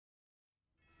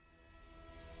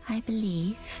I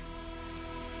believe.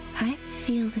 I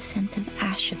feel the scent of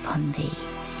ash upon thee.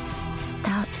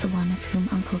 Thou art the one of whom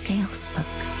Uncle Gale spoke,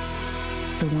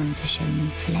 the one to show me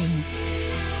flame.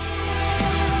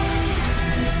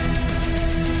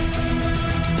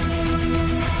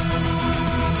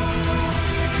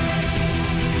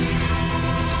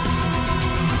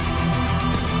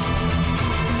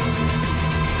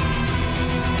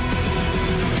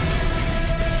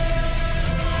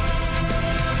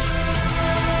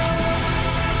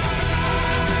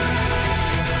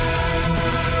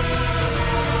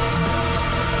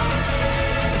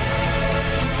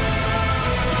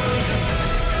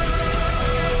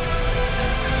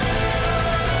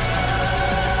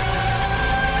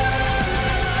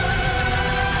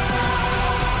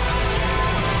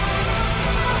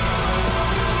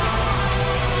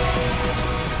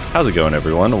 How's it going,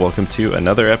 everyone? Welcome to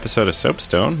another episode of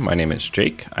Soapstone. My name is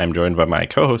Jake. I'm joined by my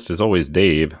co-host, as always,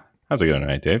 Dave. How's it going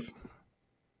tonight, Dave?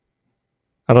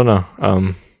 I don't know.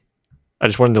 I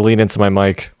just wanted to lean into my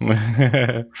mic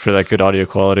for that good audio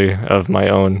quality of my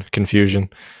own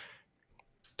confusion.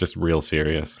 Just real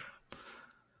serious.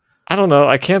 I don't know.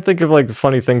 I can't think of like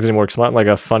funny things anymore because I'm not in like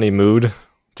a funny mood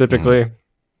typically,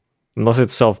 unless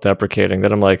it's self-deprecating.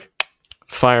 Then I'm like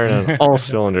firing on all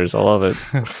cylinders. I love it.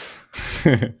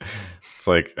 It's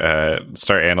like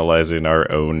start analyzing our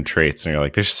own traits and you're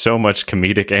like, there's so much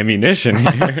comedic ammunition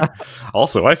here.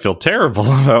 Also, I feel terrible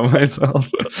about myself.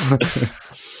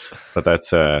 But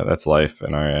that's life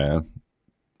in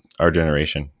our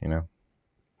generation, you know.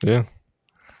 Yeah,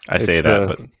 I say that,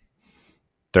 but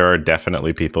there are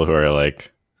definitely people who are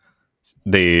like,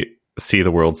 they see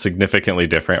the world significantly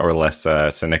different or less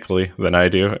cynically than I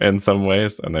do in some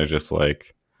ways, and they're just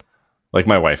like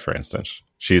my wife, for instance.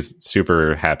 She's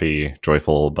super happy,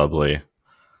 joyful, bubbly.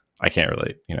 I can't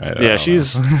relate, you know. Yeah,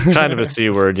 she's kind of a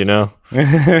C word, you know.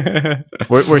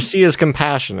 where she is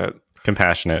compassionate,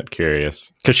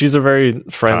 curious, because she's a very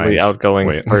friendly,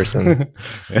 outgoing person.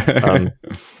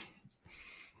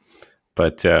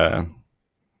 But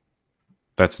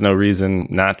that's no reason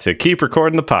not to keep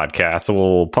recording the podcast. So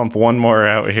we'll pump one more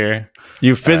out here.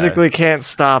 You physically can't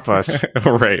stop us.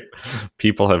 Right.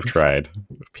 People have tried.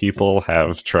 Hey,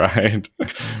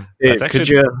 could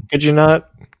you not?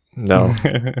 No.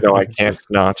 No, I can't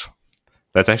not.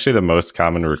 That's actually the most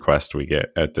common request we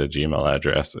get at the Gmail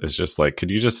address. Is just like,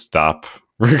 could you just stop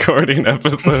recording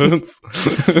episodes?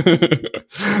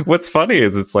 What's funny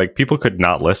is it's like people could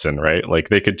not listen, right? Like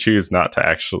they could choose not to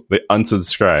actually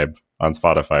unsubscribe on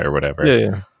Spotify or whatever.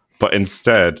 Yeah. But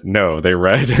instead, no, they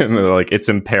write in, they're like, it's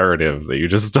imperative that you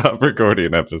just stop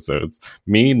recording episodes.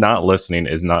 Me not listening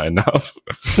is not enough.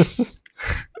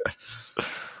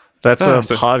 That's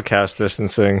podcast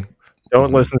distancing.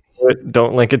 Don't listen to it.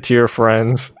 Don't link it to your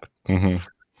friends. Mm-hmm.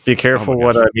 Be careful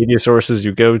what media sources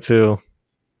you go to.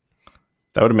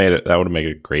 That would have made it. That would have made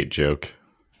a great joke.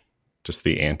 Just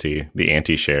the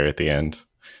anti share at the end.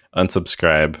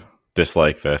 Unsubscribe.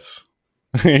 Dislike this.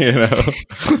 You know.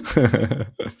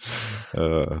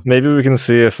 Maybe we can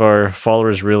see if our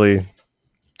followers really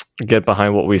get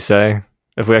behind what we say.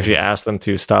 If we actually ask them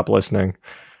to stop listening.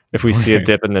 If we see a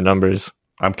dip in the numbers.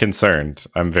 I'm concerned.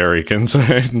 I'm very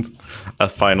concerned. A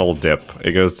final dip.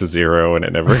 It goes to 0 and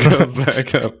it never goes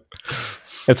back up.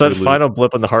 It's that final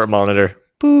blip on the heart monitor.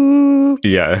 Boop.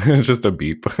 Yeah, it's just a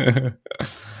beep.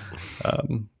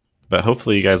 But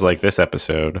hopefully you guys like this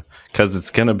episode because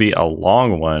it's going to be a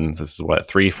long one. This is what,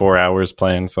 3-4 hours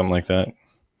planned, something like that.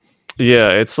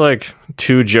 Yeah, it's like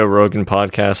 2 Joe Rogan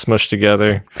podcasts smushed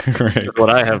together. Right. That's what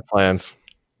I have plans.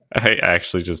 I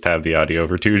actually just have the audio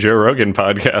for 2 Joe Rogan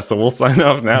podcasts, so we'll sign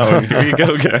off now. And here you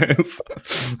go, guys.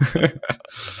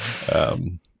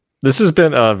 This has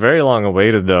been very long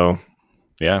awaited, though.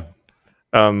 Yeah.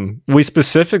 We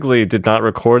specifically did not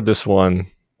record this one.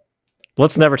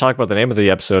 Let's never talk about the name of the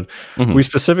episode. Mm-hmm. We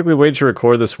specifically waited to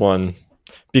record this one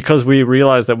because we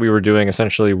realized that we were doing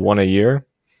essentially one a year.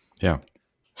 Yeah.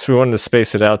 So we wanted to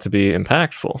space it out to be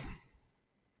impactful.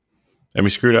 And we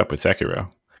screwed up with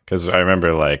Sekiro. Because I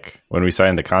remember, like, when we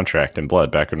signed the contract in Blood,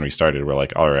 back when we started, we're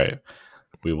like, all right,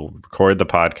 we will record the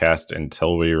podcast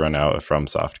until we run out of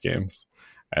FromSoft games.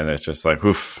 And it's just like,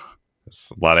 oof, there's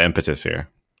a lot of impetus here.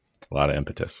 A lot of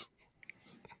impetus.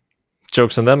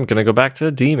 Jokes on them. Gonna go back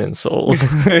to Demon Souls.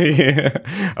 Yeah.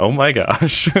 Oh my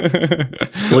gosh.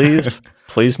 Please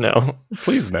no.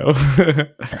 Please no.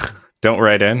 Don't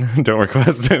write in. Don't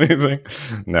request anything.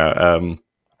 No.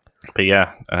 But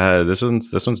yeah, this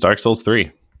one's Dark Souls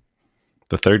 3.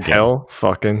 The third game. Hell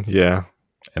fucking yeah.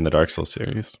 In the Dark Souls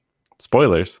series.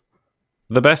 Spoilers.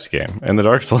 The best game in the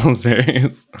Dark Souls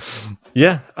series.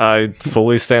 Yeah, I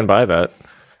fully stand by that.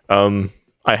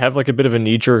 I have like a bit of a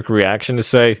knee-jerk reaction to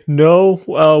say no.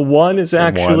 1 is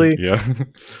actually, yeah.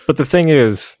 But the thing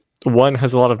is, 1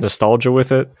 has a lot of nostalgia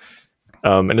with it,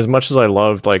 and as much as I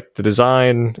loved like the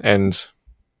design and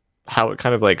how it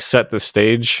kind of like set the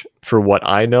stage for what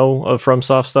I know of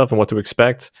FromSoft stuff and what to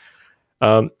expect,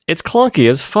 it's clunky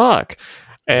as fuck.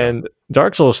 And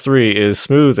Dark Souls 3 is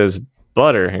smooth as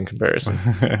butter in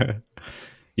comparison.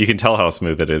 You can tell how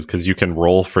smooth it is because you can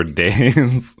roll for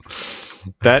days.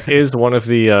 That is one of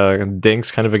the dinks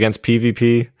kind of against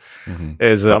PvP.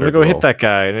 Is I'm gonna go hit that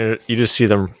guy, and you just see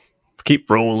them keep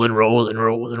rolling.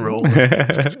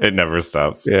 It never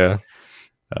stops. Yeah.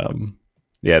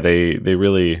 They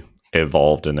really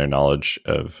evolved in their knowledge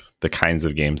of the kinds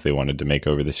of games they wanted to make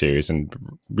over the series and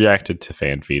reacted to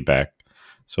fan feedback.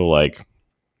 So like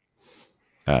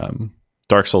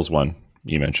Dark Souls 1,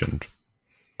 you mentioned,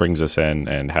 brings us in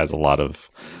and has a lot of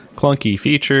clunky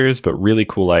features, but really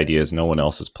cool ideas no one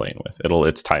else is playing with.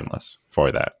 It's timeless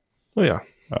for that. Oh yeah.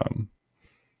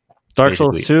 Dark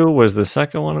Souls 2 was the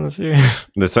second one in the series.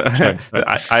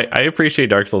 I appreciate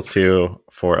Dark Souls 2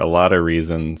 for a lot of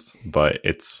reasons, but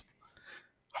it's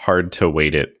hard to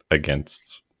weight it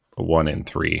against 1 and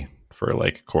 3 for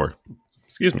like core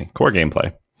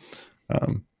gameplay.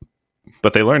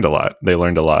 But they learned a lot. They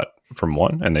learned a lot from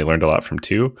 1, and they learned a lot from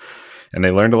 2, and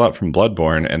they learned a lot from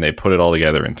Bloodborne, and they put it all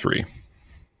together in 3.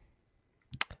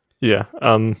 Yeah.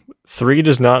 3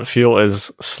 does not feel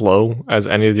as slow as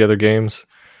any of the other games,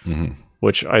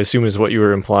 which I assume is what you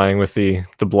were implying with the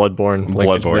Bloodborne.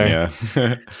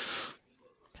 Yeah.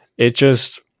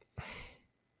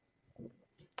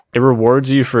 It rewards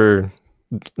you for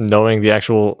knowing the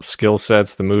actual skill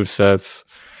sets, the move sets,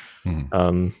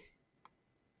 and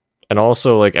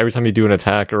also like every time you do an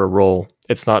attack or a roll,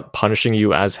 it's not punishing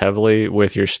you as heavily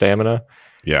with your stamina.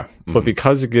 Yeah. But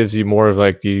because it gives you more of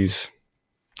like these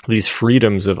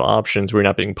freedoms of options where you're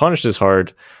not being punished as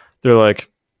hard, they're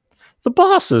like the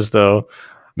bosses though.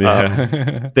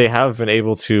 Yeah. They have been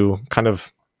able to kind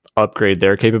of upgrade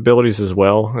their capabilities as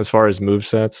well as far as move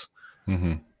sets.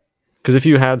 Because if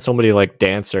you had somebody like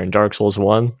Dancer in Dark Souls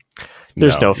 1,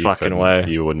 there's no fucking way.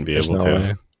 You wouldn't be able to.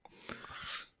 Way.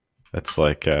 It's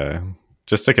like,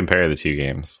 just to compare the two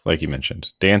games, like you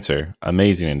mentioned, Dancer,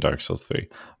 amazing in Dark Souls 3.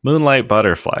 Moonlight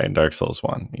Butterfly in Dark Souls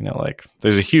 1. You know, like,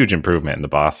 there's a huge improvement in the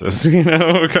bosses,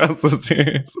 across the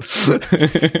series.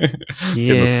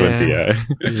 In the squinty eye.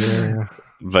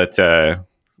 But,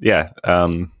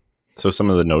 so some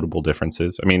of the notable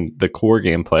differences. I mean, the core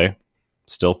gameplay,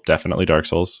 still definitely Dark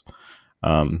Souls.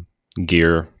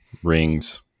 Gear,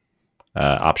 rings,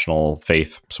 optional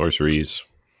faith, sorceries,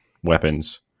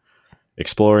 weapons,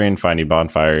 exploring, finding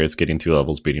bonfires, getting through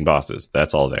levels, beating bosses.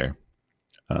 That's all there.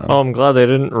 I'm glad they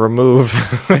didn't remove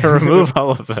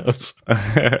all of those.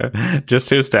 Just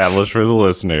to establish for the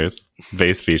listeners,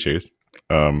 base features.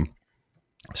 So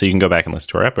you can go back and listen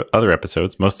to our other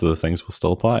episodes. Most of those things will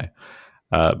still apply.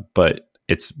 But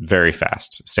it's very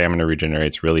fast. Stamina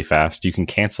regenerates really fast. You can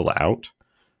cancel out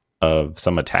of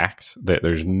some attacks that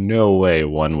there's no way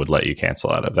 1 would let you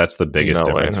cancel out of. That's the biggest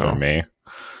difference for me.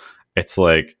 It's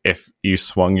like if you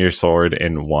swung your sword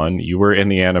in 1, you were in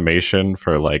the animation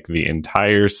for like the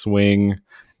entire swing,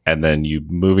 and then you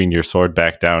moving your sword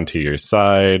back down to your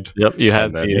side. Yep, you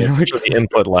had the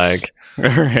input lag.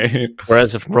 Right.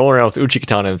 Whereas if I'm rolling around with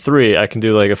Uchikatana in 3, I can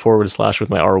do like a forward slash with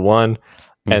my R1,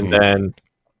 and then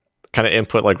kind of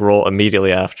input like roll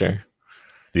immediately after.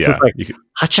 Yeah. Like, you could,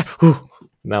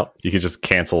 no. You can just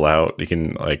cancel out. You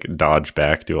can like dodge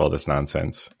back, do all this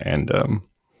nonsense, and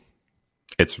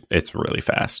it's really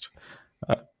fast.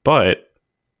 But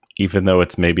even though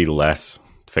it's maybe less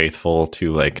faithful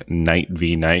to like knight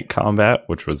v knight combat,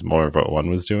 which was more of what 1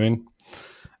 was doing,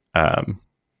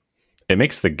 it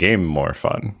makes the game more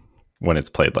fun when it's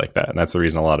played like that. And that's the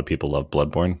reason a lot of people love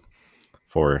Bloodborne,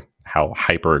 for how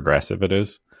hyper aggressive it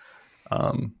is.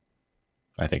 I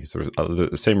think it's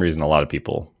the same reason a lot of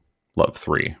people love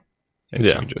 3.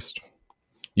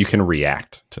 You can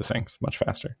react to things much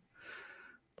faster.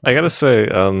 I gotta say,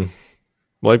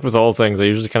 like with all things, I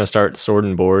usually kind of start sword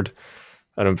and board,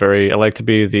 and I like to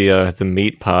be the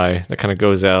meat pie that kind of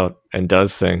goes out and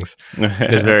does things.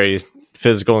 It's very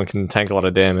physical and can tank a lot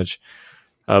of damage.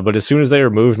 But as soon as they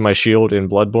removed my shield in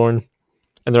Bloodborne,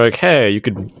 and they're like, "Hey, you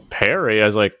could parry," I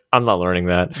was like, "I'm not learning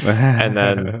that." And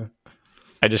then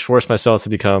I just forced myself to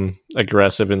become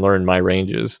aggressive and learn my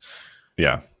ranges.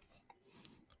 Yeah,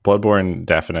 Bloodborne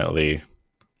definitely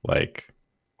like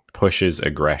pushes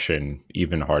aggression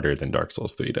even harder than Dark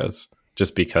Souls 3 does,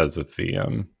 just because of the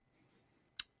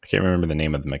I can't remember the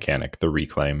name of the mechanic, the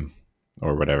reclaim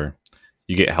or whatever.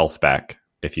 You get health back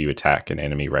if you attack an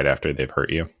enemy right after they've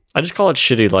hurt you. I just call it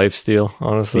shitty lifesteal,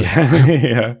 honestly. Yeah,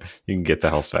 yeah. You can get the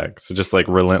health back. So just like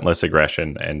relentless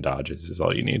aggression and dodges is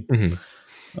all you need.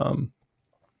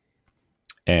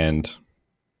 And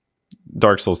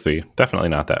Dark Souls 3, definitely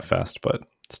not that fast, but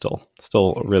still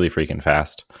really freaking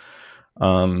fast.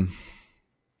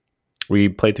 We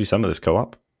played through some of this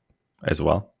co-op as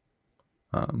well.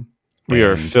 We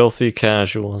are filthy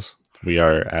casuals. We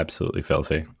are absolutely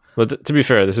filthy. But to be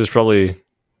fair, this is probably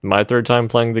my third time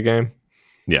playing the game.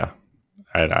 Yeah.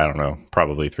 I don't know.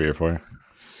 Probably 3 or 4.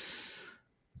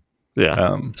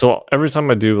 Yeah. So every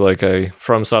time I do like a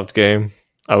FromSoft game,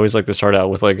 I always like to start out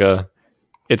with like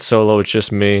it's solo, it's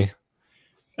just me.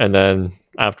 And then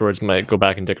afterwards might go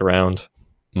back and dick around.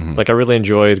 Like I really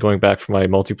enjoyed going back for my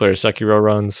multiplayer Sekiro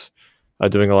runs,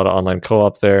 doing a lot of online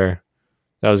co-op there.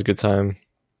 That was a good time.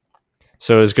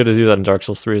 So it was good to do that in Dark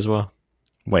Souls 3 as well.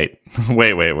 Wait.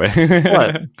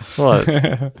 What?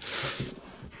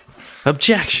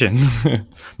 Objection.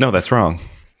 No, that's wrong.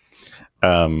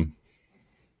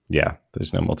 Yeah,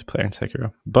 there's no multiplayer in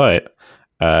Sekiro. But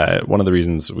one of the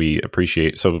reasons we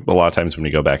appreciate... So a lot of times when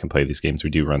we go back and play these games, we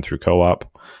do run through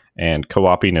co-op. And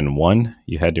co-oping in 1,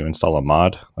 you had to install a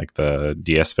mod, like the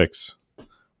DSFix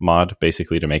mod,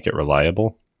 basically to make it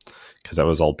reliable, because that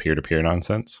was all peer-to-peer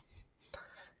nonsense.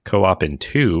 Co-op in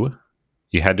 2,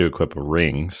 you had to equip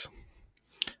rings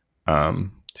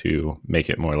to make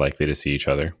it more likely to see each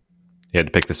other. You had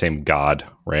to pick the same god,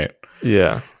 right?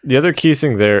 Yeah. The other key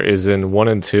thing there is in 1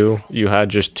 and 2, you had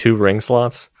just 2 ring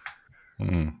slots.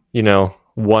 You know,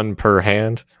 1 per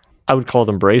hand. I would call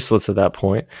them bracelets at that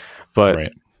point. But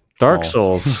right. Dark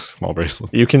Souls, small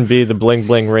bracelets. You can be the bling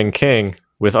bling ring king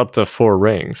with up to 4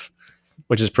 rings,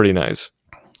 which is pretty nice.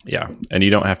 Yeah, and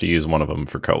you don't have to use one of them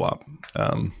for co-op.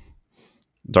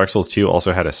 Dark Souls 2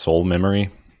 also had a soul memory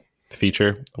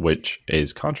feature, which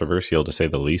is controversial to say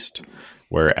the least,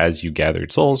 where as you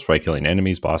gathered souls by killing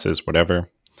enemies, bosses,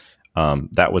 whatever,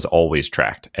 that was always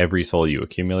tracked. Every soul you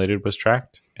accumulated was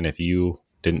tracked, and if you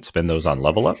didn't spend those on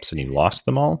level ups and you lost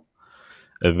them all,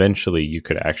 eventually you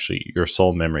could actually, your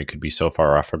soul memory could be so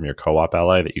far off from your co-op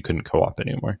ally that you couldn't co-op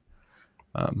anymore.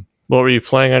 What were you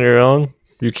playing on your own?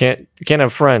 You can't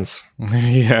have friends.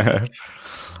 Yeah.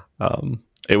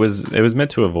 It was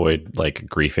meant to avoid like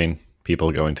griefing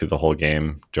people going through the whole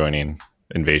game, joining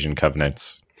invasion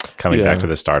covenants, coming back to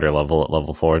the starter level at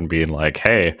level 4 and being like,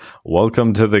 hey,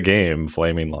 welcome to the game,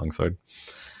 flaming longsword,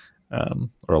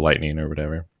 or lightning or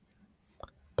whatever.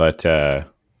 But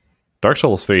Dark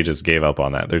Souls 3 just gave up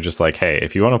on that. They're just like, hey,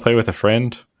 if you want to play with a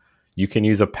friend, you can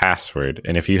use a password.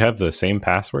 And if you have the same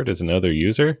password as another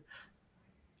user,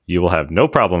 you will have no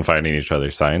problem finding each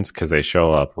other's signs because they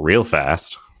show up real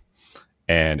fast.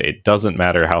 And it doesn't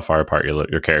matter how far apart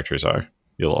your characters are.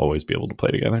 You'll always be able to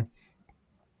play together.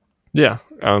 Yeah.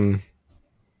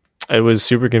 It was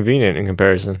super convenient in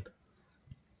comparison.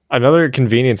 Another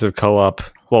convenience of co-op,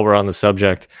 while we're on the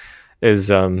subject,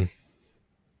 is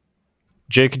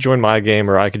Jake could join my game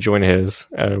or I could join his.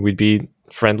 We'd be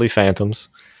friendly phantoms.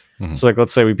 So like,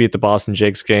 let's say we beat the boss in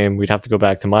Jake's game. We'd have to go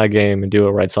back to my game and do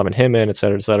it where I'd summon him in, et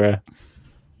cetera, et cetera.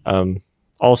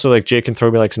 Also, like Jake can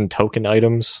throw me like some token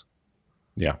items.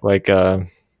 Yeah. Like, I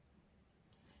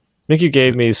think you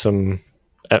gave me some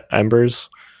embers.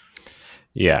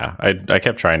 Yeah, I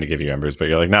kept trying to give you embers, but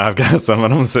you're like, nah, I've got some,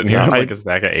 and I'm sitting here with like a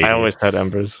stack of 80. I always had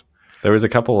embers. There was a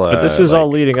couple but this is all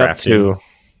leading up to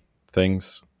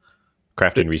things,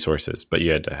 crafting resources, but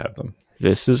you had to have them.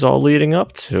 This is all leading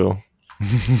up to.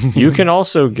 You can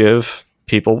also give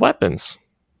people weapons.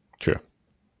 True.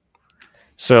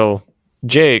 So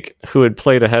Jake, who had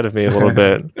played ahead of me a little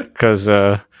bit, because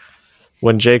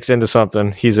when Jake's into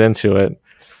something, he's into it.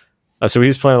 So he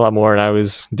was playing a lot more, and I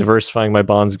was diversifying my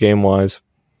bonds game-wise.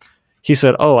 He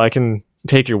said, oh, I can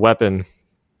take your weapon,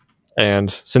 and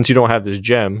since you don't have this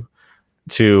gem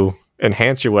to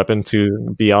enhance your weapon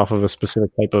to be off of a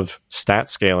specific type of stat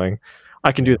scaling,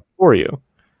 I can do that for you.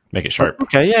 Make it sharp.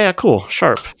 Okay, yeah, cool.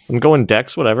 Sharp. I'm going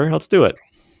dex, whatever. Let's do it.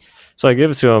 So I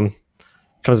give it to him.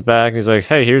 Comes back, and he's like,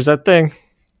 hey, here's that thing.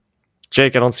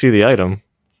 Jake, I don't see the item.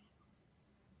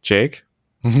 Jake?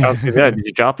 I don't see the item. Did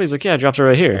you drop it? He's like, yeah, I dropped it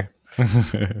right here.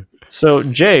 So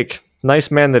Jake,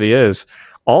 nice man that he is,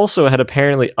 also had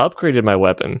apparently upgraded my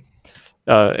weapon,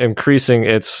 increasing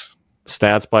its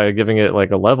stats by giving it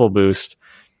like a level boost.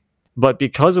 But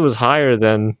because it was higher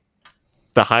than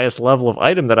the highest level of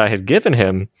item that I had given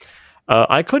him,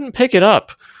 I couldn't pick it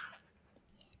up.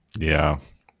 Yeah.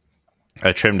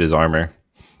 I trimmed his armor,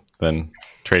 then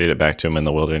traded it back to him in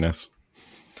the wilderness.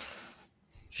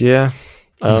 Yeah.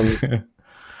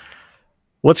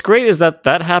 What's great is that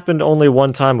happened only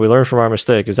one time. We learned from our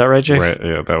mistake. Is that right, Jake? Right.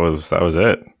 Yeah, that was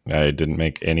it. I didn't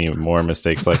make any more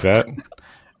mistakes like that.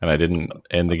 And I didn't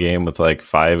end the game with like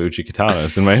 5 Uchi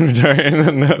Katanas in my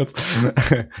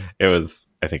inventory. It was,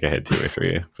 I think I had 2 or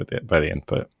 3 by the end.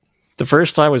 But the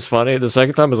first time was funny. The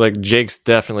second time was like, Jake's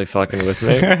definitely fucking with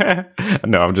me.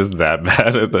 No, I'm just that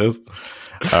bad at this.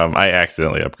 I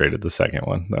accidentally upgraded the second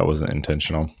one. That wasn't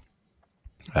intentional.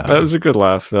 That was a good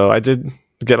laugh, though. I did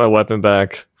get my weapon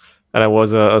back, and I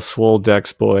was a swole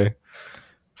dex boy.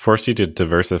 Forced you to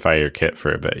diversify your kit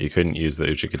for a bit. You couldn't use the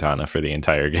Uchi Katana for the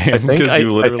entire game. I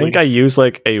think I used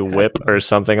like a whip or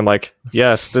something. I'm like,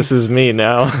 yes, this is me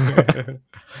now.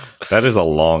 That is a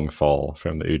long fall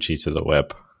from the Uchi to the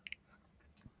whip.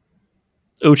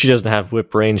 Uchi doesn't have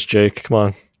whip range, Jake. Come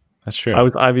on. That's true. I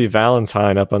was Ivy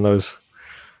Valentine up on those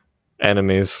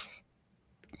enemies.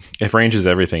 If range is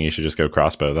everything, you should just go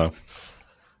crossbow, though.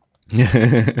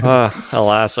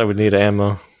 Alas, I would need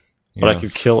ammo. But I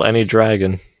could kill any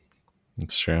dragon.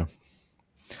 That's true.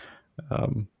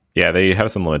 Yeah, they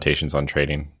have some limitations on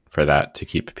trading for that to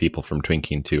keep people from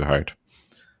twinking too hard.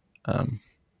 I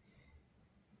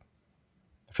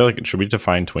feel like, should we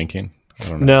define twinking? I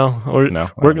don't know. We're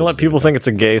going to let people think it's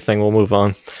a gay thing. We'll move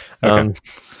on. Okay.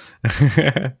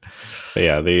 But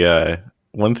yeah, the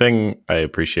one thing I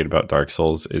appreciate about Dark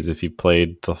Souls is if you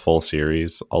played the full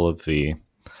series,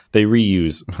 they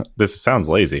reuse, this sounds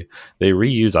lazy, they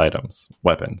reuse items,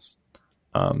 weapons.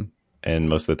 And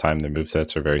most of the time their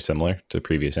movesets are very similar to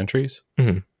previous entries.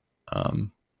 Mm-hmm.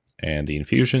 And the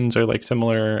infusions are like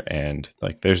similar, and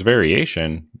like there's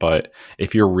variation, but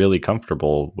if you're really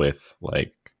comfortable with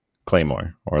like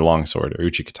Claymore or Longsword or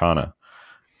Uchi Katana,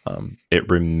 it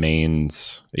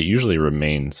usually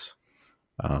remains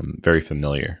very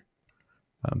familiar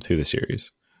through the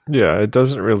series. Yeah, it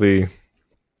doesn't really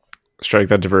strike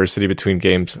that diversity between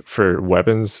games for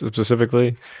weapons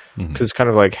specifically, because it's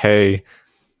kind of like, hey,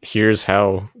 here's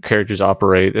how characters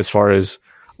operate, as far as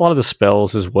a lot of the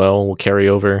spells as well will carry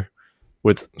over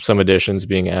with some additions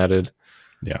being added.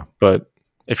 Yeah. But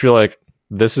if you're like,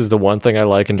 this is the one thing I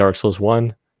like in Dark Souls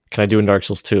 1, can I do in Dark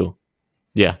Souls 2?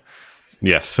 Yeah.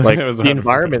 Yes. Like the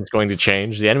environment's going to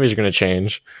change, the enemies are going to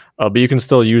change, but you can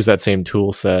still use that same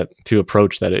tool set to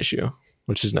approach that issue,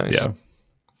 which is nice. Yeah.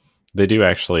 They do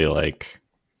actually, like,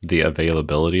 the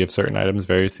availability of certain items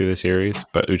varies through the series,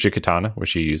 but Uchi Katana,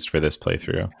 which you used for this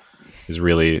playthrough, is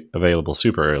really available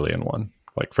super early in 1,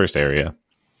 like first area.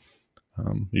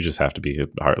 You just have to be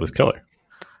a Heartless Killer.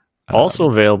 Also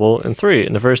available in 3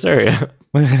 in the first area.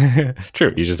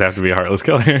 True, you just have to be a Heartless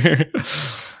Killer.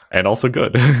 And also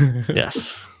good.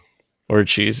 Yes. Or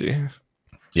cheesy.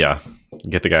 Yeah,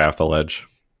 get the guy off the ledge.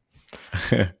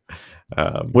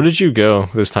 What did you go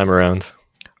this time around?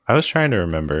 I was trying to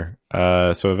remember.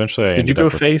 So eventually I ended up. Did you go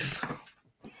Faith?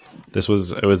 It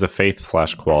was a Faith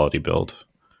 / quality build.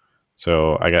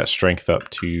 So I got strength up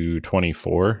to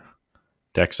 24,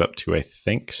 dex up to I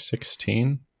think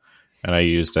 16, and I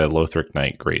used a Lothric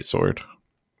Knight Greatsword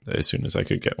as soon as I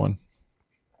could get one.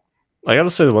 I gotta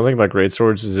say, the one thing about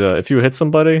greatswords is if you hit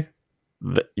somebody,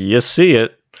 you see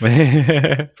it.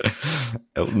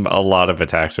 A lot of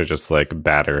attacks are just like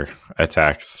batter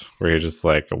attacks where you're just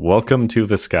like, welcome to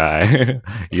the sky.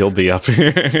 You'll be up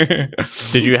here.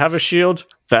 Did you have a shield?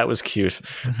 That was cute.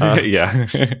 Yeah.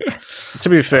 To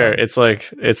be fair, it's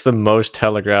the most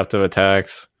telegraphed of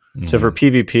attacks. So for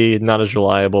PvP, not as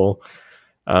reliable.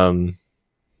 But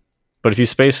if you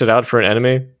space it out for an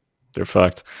enemy, they're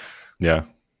fucked. Yeah.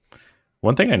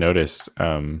 One thing I noticed,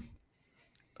 you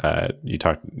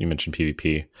mentioned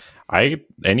PvP.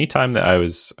 Anytime that I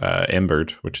was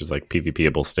embered, which is like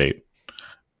PvPable state,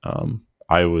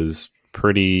 I was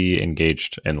pretty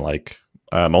engaged in like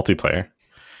multiplayer.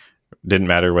 Didn't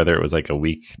matter whether it was like a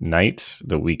weeknight,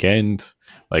 the weekend.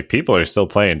 Like people are still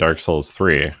playing Dark Souls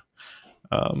 3,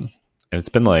 and it's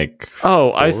been like.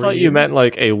 Oh, I thought you meant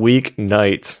like a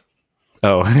weeknight.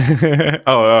 Oh,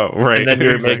 right. And then you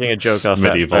were making a joke off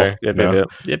medieval. That.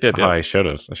 Yep. Oh, I should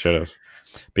have.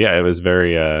 But yeah, it was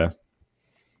very.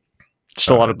 Just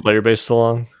a lot of player base still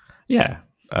on. Yeah,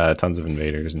 tons of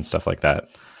invaders and stuff like that.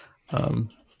 I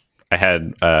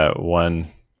had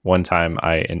one time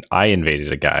I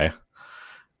invaded a guy,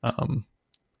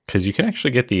 because you can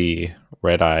actually get the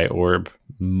red eye orb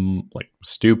like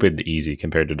stupid easy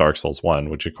compared to Dark Souls 1,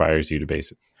 which requires you to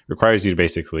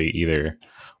basically either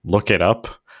look it up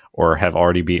or have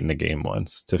already beaten the game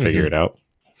once to figure it out.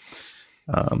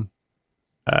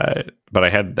 But I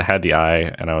had the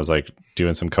eye, and I was like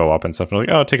doing some co-op and stuff, and I was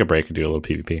like, oh, I'll take a break and do a little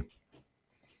PvP.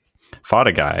 Fought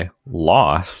a guy,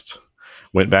 lost,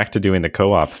 went back to doing the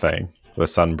co-op thing, the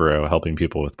Sun Bro helping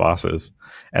people with bosses,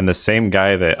 and the same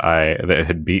guy that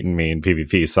had beaten me in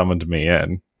PvP summoned me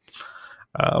in,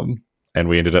 and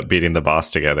we ended up beating the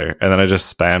boss together. And then I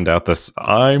just spammed out this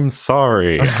 "I'm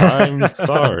sorry, I'm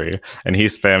sorry," and he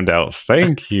spammed out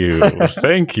 "Thank you,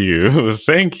 thank you,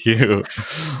 thank you."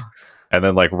 And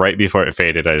then, like, right before it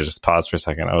faded, I just paused for a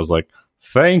second. I was like,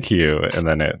 "Thank you," and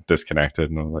then it disconnected,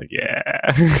 and I was like,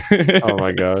 "Yeah." Oh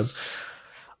my god,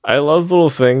 I love little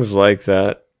things like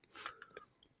that.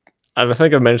 I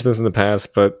think I've mentioned this in the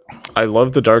past, but I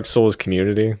love the Dark Souls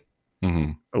community.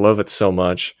 Mm-hmm. I love it so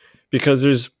much because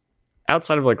there's,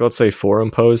 outside of, like, let's say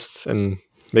forum posts and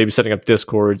maybe setting up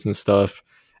Discords and stuff,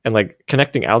 and like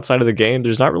connecting outside of the game,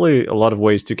 there's not really a lot of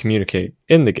ways to communicate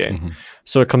in the game. Mm-hmm.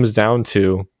 So it comes down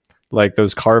to like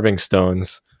those carving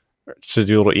stones to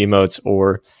do little emotes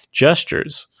or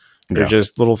gestures. They're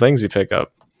just little things you pick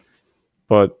up.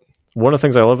 But one of the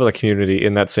things I love about the community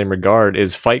in that same regard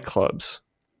is fight clubs.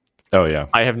 Oh yeah,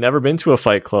 I have never been to a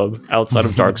fight club outside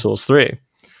of Dark Souls 3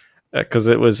 because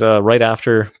it was right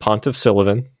after Pontiff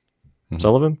Sullivan. Mm-hmm.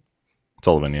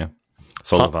 Sullivan, yeah.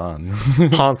 Sullivan.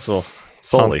 Ponsel.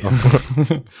 Sully.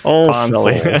 Oh,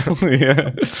 Sully.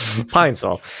 Yeah. Pine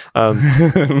Sol.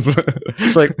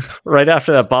 It's like right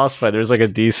after that boss fight, there's like a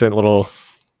decent little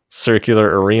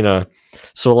circular arena.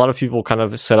 So a lot of people kind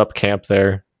of set up camp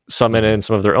there, summon in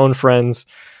some of their own friends,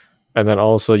 and then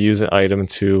also use an item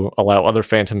to allow other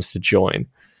phantoms to join.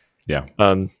 Yeah.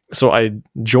 So I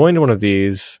joined one of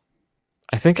these,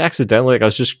 I think accidentally. Like I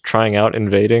was just trying out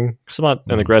invading because I'm not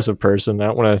an aggressive person. I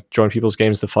don't want to join people's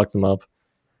games to fuck them up.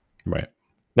 Right.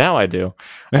 Now I do.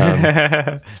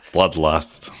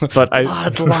 Bloodlust. But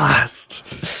Bloodlust.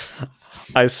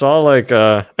 I saw like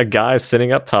a guy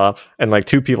sitting up top and like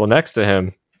two people next to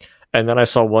him. And then I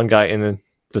saw one guy in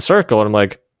the circle and I'm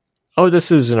like, oh,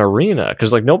 this is an arena.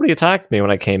 Because like nobody attacked me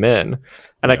when I came in.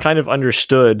 And I kind of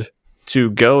understood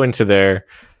to go into there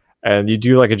and you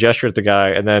do like a gesture at the guy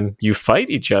and then you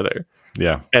fight each other.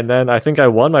 Yeah. And then I think I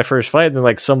won my first fight and then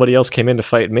like somebody else came in to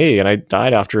fight me and I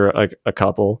died after like a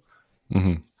couple.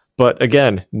 Mm-hmm. But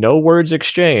again, no words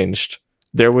exchanged.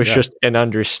 There was just an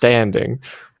understanding.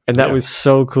 And that was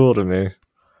so cool to me.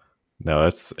 No,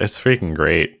 it's freaking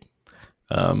great.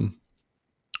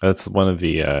 That's one of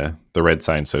the red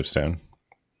sign soapstone.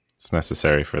 It's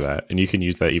necessary for that. And you can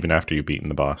use that even after you've beaten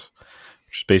the boss.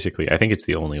 Which is basically, I think it's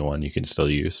the only one you can still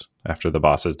use after the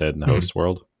boss is dead in the host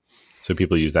world. So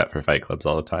people use that for fight clubs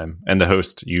all the time. And the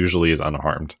host usually is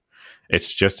unharmed.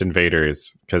 It's just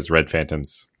invaders, because red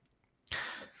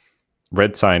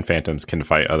sign phantoms can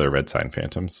fight other red sign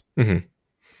phantoms. Mm-hmm.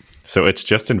 So it's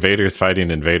just invaders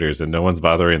fighting invaders and no one's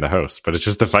bothering the host, but it's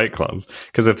just a fight club.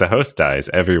 Because if the host dies,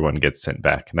 everyone gets sent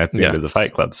back. And that's the end of the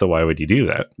fight club. So why would you do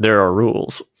that? There are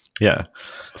rules. Yeah.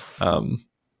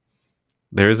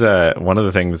 There's one of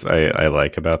the things I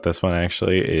like about this one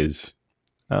actually is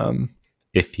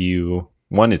if you,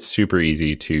 one, it's super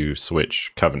easy to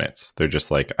switch covenants. They're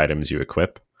just like items you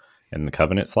equip in the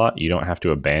covenant slot. You don't have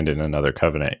to abandon another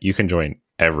covenant. You can join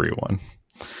everyone.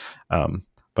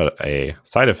 But a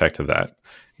side effect of that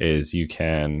is you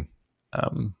can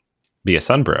be a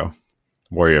Sunbro,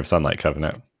 Warrior of Sunlight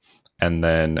Covenant. And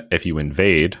then if you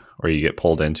invade or you get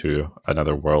pulled into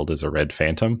another world as a red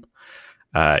phantom,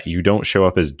 you don't show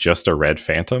up as just a red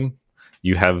phantom.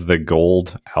 You have the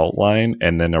gold outline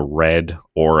and then a red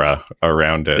aura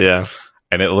around it. Yeah.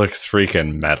 And it looks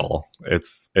freaking metal.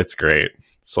 It's great.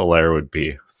 Solaire would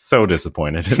be so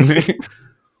disappointed in me.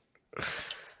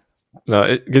 No,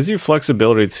 it gives you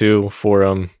flexibility too for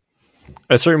at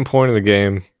a certain point in the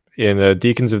game in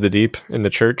Deacons of the Deep in the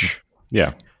church.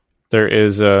 Yeah. There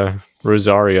is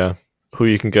Rosaria who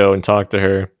you can go and talk to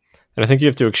her. And I think you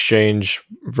have to exchange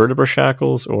vertebra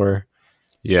shackles or...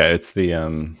 Yeah, it's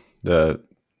the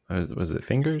was it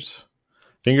Fingers?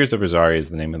 Fingers of Rosaria is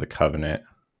the name of the covenant.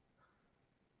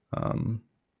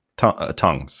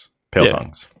 Tongues. Pale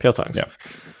tongues. Pale tongues. Yeah.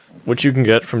 Which you can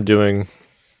get from doing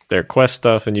their quest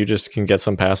stuff, and you just can get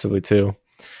some passively too.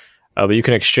 But you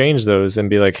can exchange those and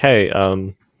be like, hey,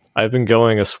 I've been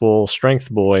going a swole strength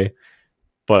boy,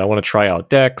 but I want to try out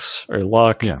dex or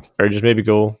luck, or just maybe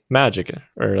go magic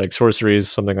or like sorceries,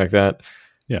 something like that.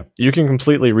 Yeah. You can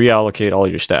completely reallocate all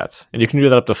your stats, and you can do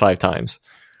that up to 5 times.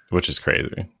 Which is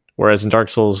crazy. Whereas in Dark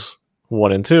Souls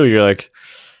 1 and 2, you're like,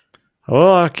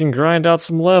 oh, I can grind out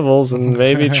some levels and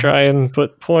maybe try and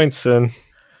put points in.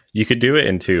 You could do it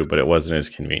in 2, but it wasn't as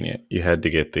convenient. You had to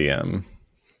get the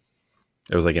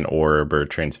it was like an orb or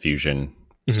transfusion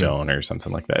stone or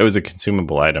something like that. It was a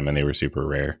consumable item and they were super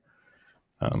rare.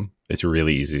 It's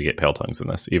really easy to get Pale Tongues in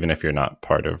this, even if you're not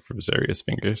part of Rosaria's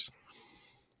Fingers.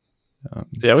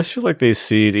 Yeah, I always feel like they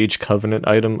seed each Covenant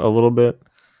item a little bit,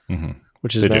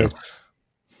 which is nice.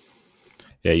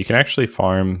 Yeah, you can actually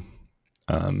farm.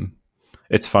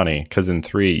 It's funny because in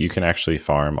 3 you can actually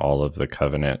farm all of the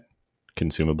Covenant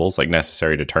consumables like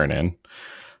necessary to turn in.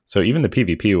 So even the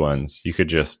PvP ones, you could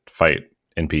just fight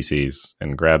NPCs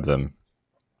and grab them.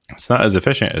 It's not as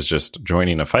efficient as just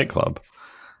joining a fight club.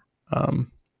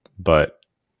 But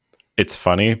it's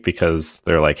funny because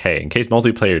they're like, hey, in case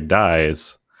multiplayer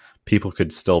dies, people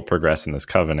could still progress in this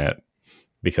Covenant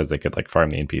because they could like farm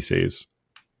the NPCs.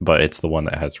 But it's the one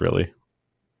that has really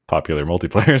popular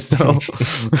multiplayer still.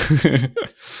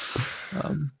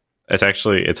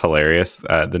 It's hilarious.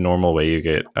 The normal way you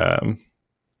get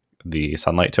the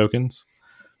sunlight tokens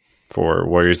for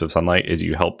Warriors of Sunlight is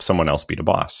you help someone else beat a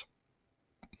boss.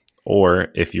 Or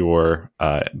if you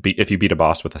beat a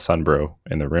boss with a Sunbro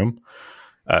in the room,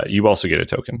 you also get a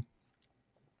token.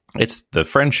 It's the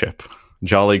friendship,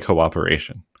 jolly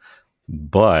cooperation.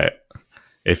 But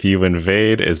if you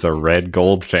invade as a red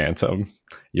gold phantom,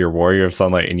 you're Warrior of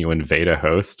Sunlight, and you invade a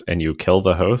host and you kill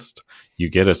the host, you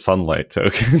get a sunlight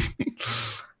token.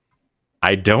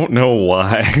 I don't know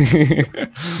why.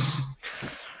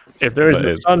 If there's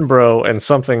a Sunbro and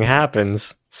something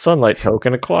happens, sunlight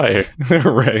token acquired.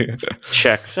 Right.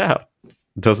 Checks out.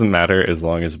 Doesn't matter as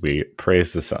long as we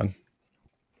praise the sun.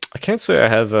 I can't say I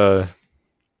have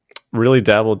really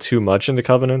dabbled too much into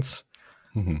Covenants.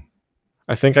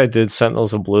 I think I did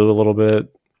Sentinels of Blue a little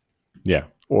bit. Yeah.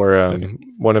 Or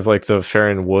one of like the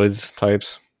Farron Woods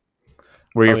types,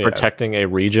 where you're protecting a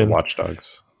region.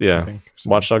 Watchdogs. Yeah.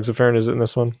 Watchdogs of Farron, is it in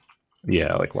this one?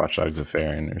 Yeah, like Watchdogs of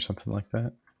Farron or something like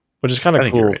that. Which is kind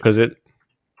of cool because it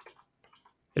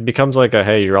becomes like a,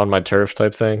 hey, you're on my turf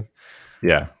type thing.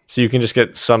 Yeah. So you can just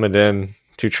get summoned in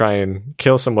to try and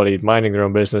kill somebody minding their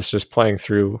own business, just playing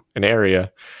through an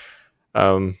area.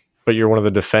 But you're one of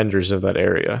the defenders of that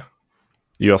area.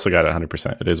 You also got it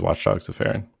 100%. It is Watchdogs of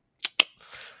Farron.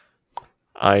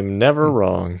 I'm never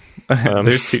wrong.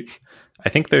 There's 2. I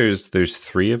think there's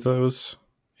 3 of those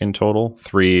in total.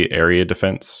 3 area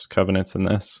defense covenants in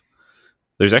this.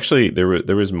 There's actually there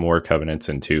was more covenants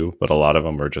in 2, but a lot of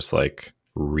them were just like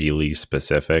really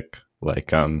specific,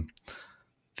 like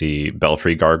the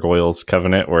Belfry Gargoyles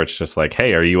covenant, where it's just like,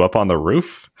 hey, are you up on the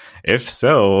roof? If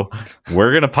so,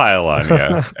 we're gonna pile on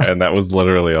you. And that was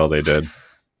literally all they did.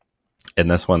 In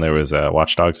this one, there was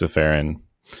Watchdogs of Farron,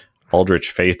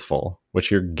 Aldrich Faithful, which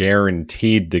you're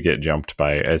guaranteed to get jumped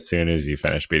by as soon as you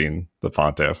finish beating the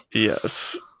Pontiff.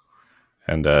 Yes.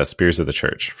 And Spears of the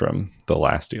Church from the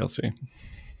last DLC.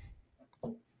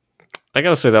 I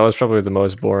gotta say, that was probably the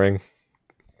most boring.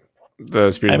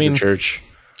 The Spears of the Church.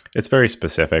 It's very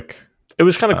specific. It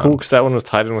was kind of cool because that one was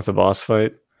tied in with the boss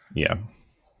fight. Yeah.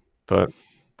 But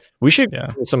we should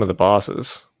get some of the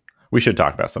bosses. We should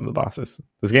talk about some of the bosses.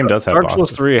 This game does have Dark bosses.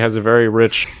 Souls 3 has a very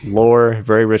rich lore,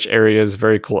 very rich areas,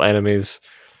 very cool enemies,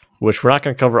 which we're not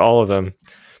going to cover all of them.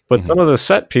 But some of the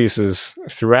set pieces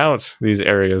throughout these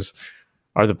areas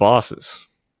are the bosses.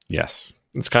 Yes.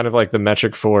 It's kind of like the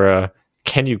metric for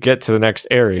can you get to the next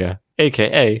area,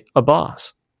 aka a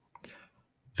boss.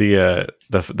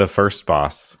 The first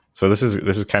boss. So this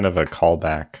is kind of a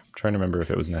callback. I'm trying to remember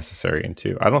if it was necessary in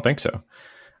 2. I don't think so.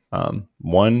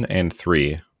 1 and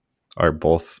 3 are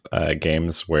both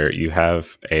games where you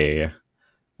have a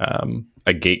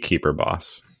gatekeeper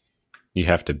boss you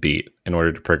have to beat in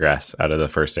order to progress out of the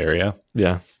first area.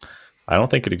 Yeah. I don't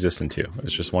think it exists in 2.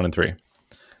 It's just 1 and 3.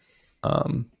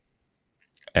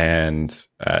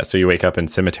 So you wake up in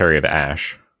Cemetery of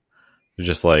Ash,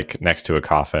 just like next to a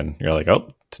coffin. You're like,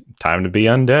 oh, time to be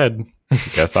undead.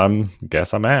 guess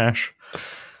I'm Ash.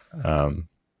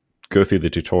 Go through the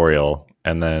tutorial,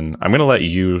 and then I'm gonna let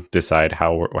you decide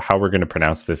how we're gonna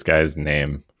pronounce this guy's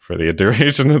name for the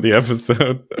duration of the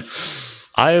episode.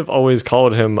 I have always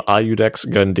called him Ayudex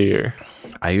Gundyr.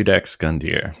 Ayudex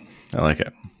Gundyr. I like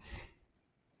it.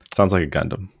 Sounds like a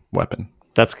Gundam weapon.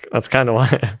 That's kind of why.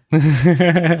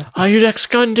 Ayudex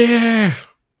Gundyr.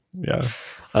 Yeah.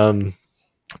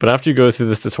 But after you go through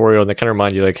this tutorial, they kind of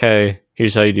remind you, like, hey,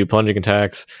 here's how you do plunging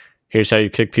attacks. Here's how you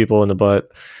kick people in the butt.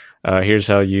 Here's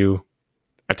how you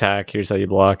attack. Here's how you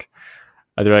block.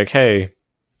 They're like, hey,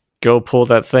 go pull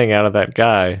that thing out of that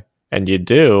guy. And you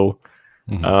do.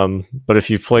 But if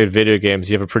you've played video games,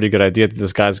 you have a pretty good idea that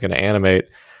this guy's going to animate.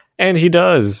 And he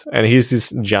does. And he's this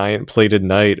giant plated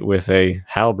knight with a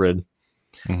halberd.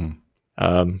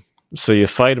 So you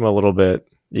fight him a little bit.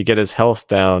 You get his health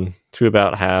down to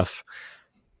about half.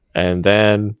 And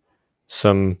then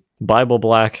some Bible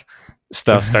Black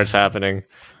stuff starts happening.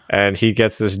 And he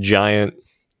gets this giant,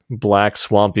 black,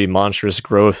 swampy, monstrous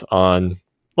growth on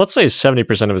let's say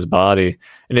 70% of his body,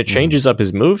 and it changes up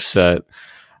his moveset.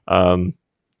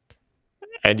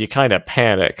 And you kind of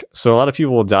panic. So a lot of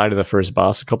people will die to the first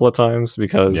boss a couple of times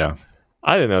because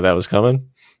I didn't know that was coming.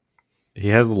 He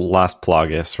has Las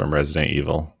Plagas from Resident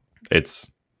Evil.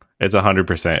 It's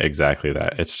 100% exactly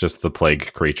that. It's just the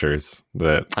plague creatures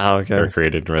that are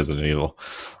created in Resident Evil.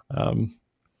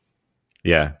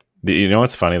 You know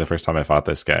what's funny? The first time I fought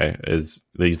this guy is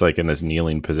he's like in this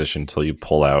kneeling position till you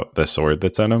pull out the sword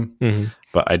that's in him. Mm-hmm.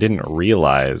 But I didn't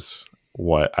realize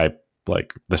the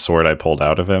sword I pulled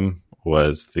out of him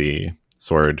was the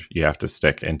sword you have to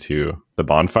stick into the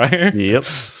bonfire. Yep.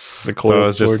 So I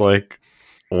was just like,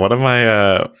 what am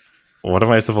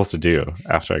I supposed to do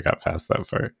after I got past that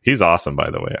part? He's awesome, by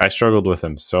the way. I struggled with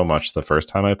him so much the first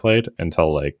time I played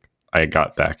until like I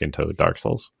got back into Dark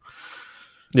Souls.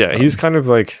 Yeah, he's kind of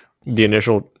like the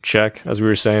initial check, as we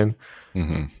were saying.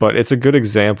 Mm-hmm. But it's a good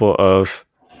example of,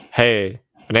 hey,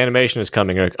 an animation is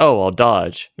coming. You're like, oh, I'll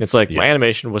dodge. And it's like, my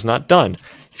animation was not done.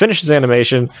 Finishes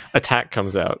animation, attack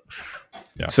comes out.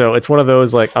 Yeah. So it's one of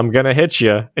those, like, I'm going to hit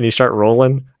you, and you start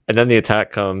rolling, and then the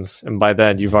attack comes, and by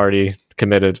then you've already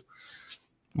committed.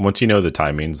 Once you know the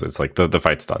timings, it's like the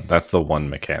fight's done. That's the one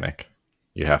mechanic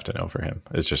you have to know for him.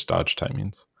 It's just dodge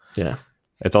timings. Yeah.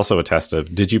 It's also a test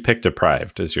of, did you pick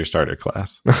Deprived as your starter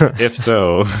class? If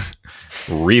so,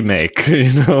 remake,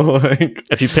 like,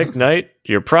 if you pick Knight,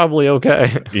 you're probably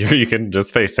okay. You can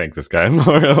just face tank this guy,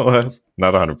 more or less.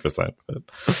 Not 100%, but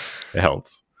it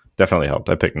helps. Definitely helped.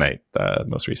 I picked Knight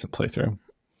most recent playthrough.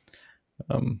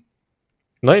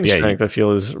 Knight and Strength, I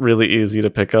feel, is really easy to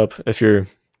pick up if you're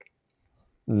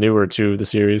newer to the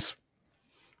series.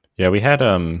 Yeah, we had...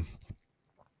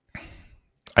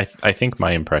 I think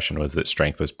my impression was that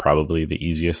Strength was probably the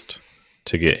easiest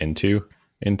to get into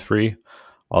in 3.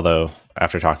 Although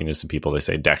after talking to some people, they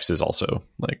say Dex is also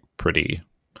like pretty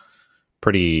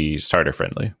starter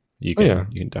friendly. You can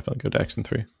definitely go Dex in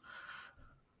 3.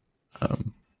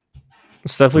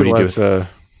 It's definitely less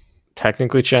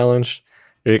technically challenged.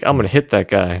 You're like, I'm going to hit that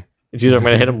guy. It's either I'm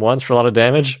going to hit him once for a lot of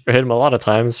damage, or hit him a lot of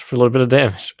times for a little bit of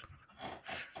damage.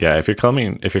 Yeah, if you're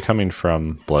coming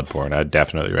from Bloodborne, I'd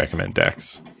definitely recommend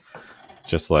Dex.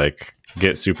 Just like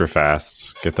get super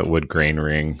fast, get the wood grain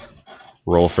ring,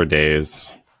 roll for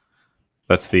days.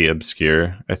 That's the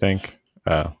obscure, I think.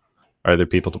 Are there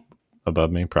people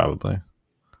above me? Probably.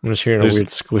 I'm just hearing a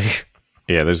weird squeak.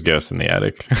 Yeah, there's ghosts in the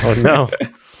attic. Oh no.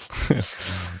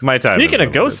 My time. Speaking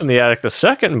of ghosts in the attic, the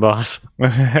second boss.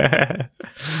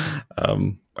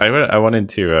 I wanted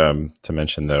to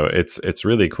mention though, it's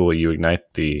really cool. You ignite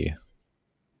I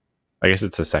guess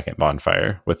it's the second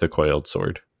bonfire with the coiled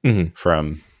sword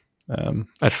from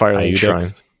at Firelink Shrine,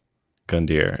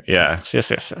 Gundyr. Yeah,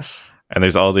 yes. And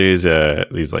there's all these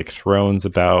like thrones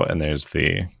about, and there's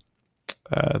the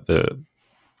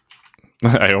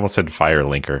I almost said Fire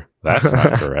Linker. That's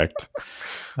not correct.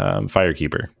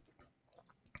 Firekeeper.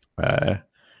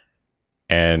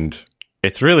 And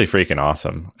it's really freaking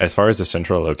awesome. As far as the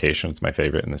central location, it's my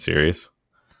favorite in the series.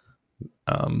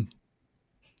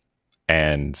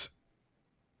 And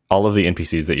all of the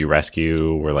NPCs that you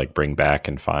rescue or like bring back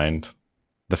and find,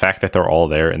 the fact that they're all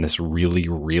there in this really,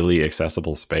 really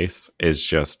accessible space is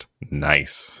just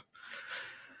nice.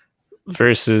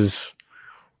 Versus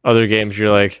other games,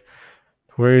 you're like,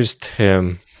 where's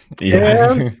Tim?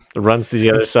 Yeah. Runs to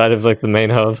the other side of like the main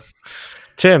hub.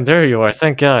 Tim, there you are.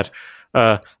 Thank God.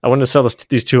 I wanted to sell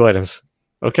these 2 items.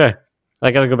 Okay.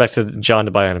 I got to go back to John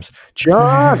to buy items.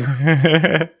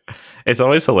 John! It's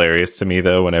always hilarious to me,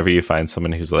 though, whenever you find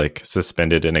someone who's like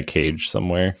suspended in a cage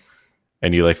somewhere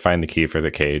and you like find the key for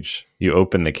the cage. You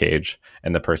open the cage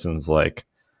and the person's like,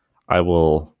 I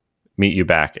will meet you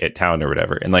back at town or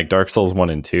whatever. And like Dark Souls 1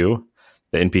 and 2,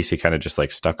 the NPC kind of just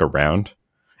like stuck around.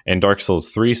 In Dark Souls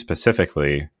 3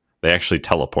 specifically, they actually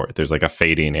teleport. There's like a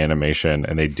fading animation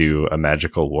and they do a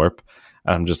magical warp.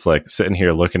 And I'm just like sitting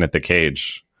here looking at the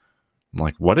cage. I'm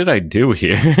like, what did I do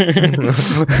here?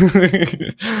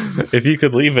 If you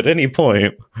could leave at any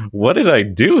point, what did I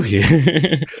do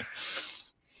here?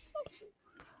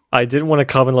 I didn't want to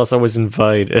come unless I was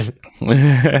invited.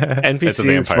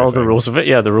 NPCs follow the rules of it.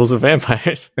 Yeah, the rules of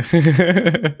vampires.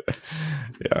 Yeah.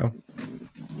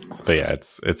 But yeah,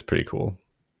 it's pretty cool.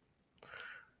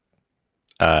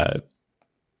 That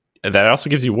also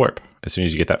gives you warp as soon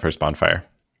as you get that first bonfire.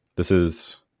 This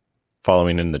is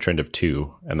following in the trend of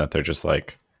 2, and that they're just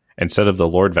like, instead of the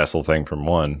Lord Vessel thing from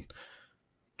 1,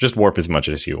 just warp as much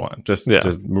as you want. Just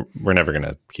we're never going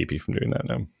to keep you from doing that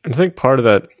now. I think part of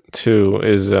that too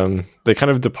is they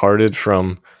kind of departed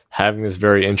from having this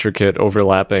very intricate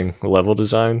overlapping level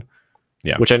design,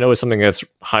 which I know is something that's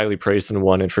highly praised in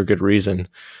 1 and for good reason.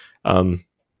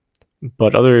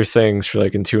 But other things for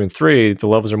like in 2 and 3, the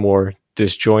levels are more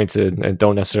disjointed and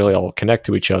don't necessarily all connect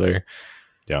to each other.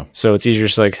 Yeah. So it's easier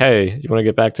to like, hey, you want to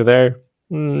get back to there?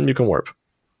 You can warp.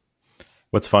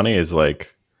 What's funny is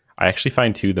like, I actually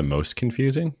find 2 the most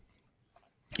confusing,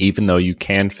 even though you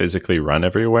can physically run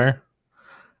everywhere.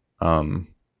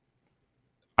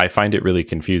 I find it really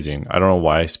confusing. I don't know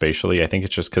why spatially. I think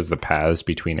it's just because the paths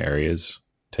between areas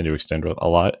tend to extend a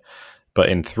lot. But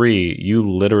in 3, you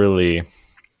literally,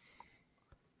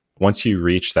 once you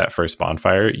reach that first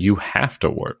bonfire, you have to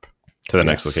warp to the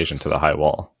next location, to the high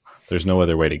wall. There's no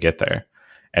other way to get there.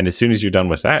 And as soon as you're done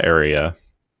with that area,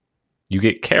 you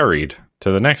get carried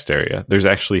to the next area. There's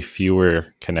actually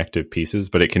fewer connective pieces,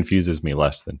 but it confuses me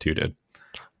less than 2 did,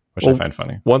 which I find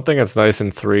funny. One thing that's nice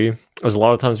in 3 is a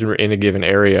lot of times when you're in a given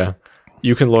area,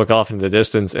 you can look off into the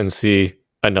distance and see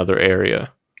another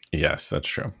area. Yes, that's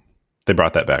true. They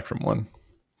brought that back from 1.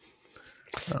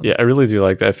 Yeah, I really do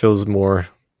like that. It feels more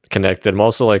connected. I'm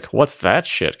also like, what's that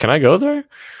shit? Can I go there?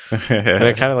 And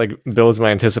it kind of like builds my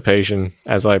anticipation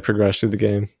as I progress through the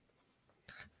game.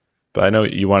 But I know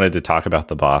you wanted to talk about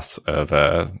the boss of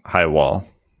High Wall.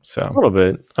 So a little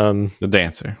bit. The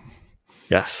dancer.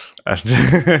 Yes. If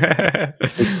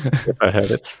I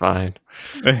had it's fine.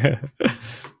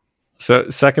 So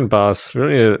second boss, we don't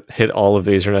need to hit all of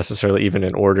these or necessarily even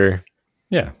in order.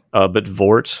 Yeah. But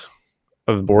Vort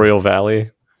of Boreal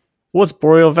Valley. What's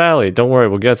Boreal Valley? Don't worry,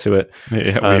 we'll get to it.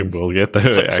 Yeah, we'll get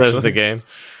there. Says the game.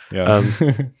 Yeah.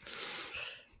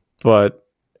 But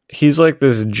he's like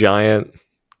this giant,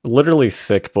 literally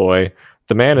thick boy.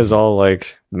 The man is all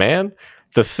like,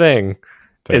 the thing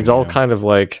is all kind of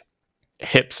like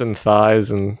hips and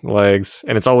thighs and legs,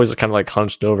 and it's always kind of like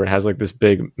hunched over. It has like this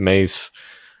big mace.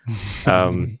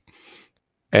 And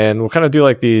we'll kind of do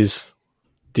like these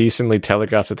decently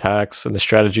telegraphed attacks, and the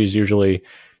strategy is usually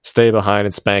stay behind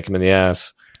and spank him in the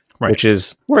ass, right, which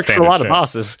is works standard for a lot of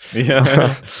bosses.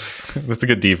 Yeah. That's a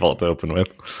good default to open with.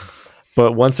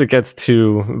 But once it gets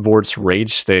to Vort's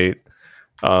rage state,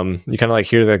 you kind of like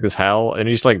hear like this howl, and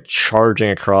he's like charging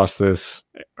across this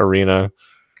arena.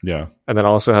 Yeah. And then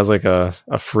also has like a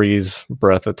freeze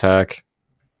breath attack.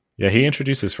 Yeah, he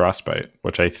introduces Frostbite,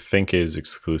 which I think is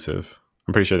exclusive.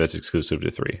 I'm pretty sure that's exclusive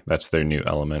to 3. That's their new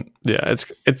element. Yeah,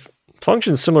 it's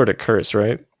functions similar to Curse,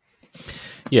 right?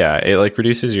 Yeah, it like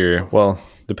reduces your, well,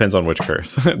 depends on which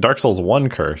curse. Dark Souls 1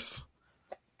 curse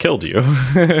killed you.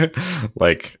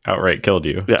 Like outright killed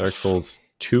you. Yes. Dark Souls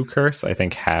 2 curse, I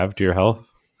think, halved your health.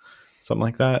 Something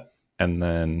like that. And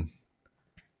then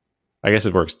I guess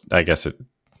it works. I guess it,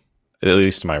 at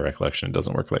least in my recollection, it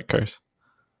doesn't work like curse.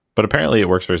 But apparently it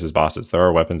works versus bosses. There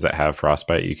are weapons that have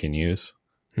Frostbite you can use.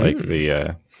 Like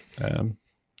the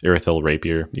Irithil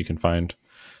Rapier you can find.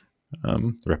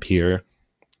 Rapier.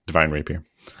 Divine Rapier.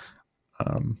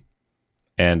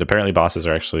 And apparently bosses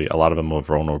are actually, a lot of them more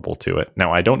vulnerable to it.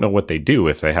 Now, I don't know what they do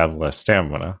if they have less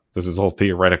stamina. This is all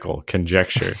theoretical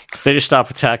conjecture. They just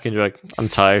stop attacking. You're like, I'm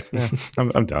tired. Yeah,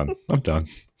 I'm done. I'm done.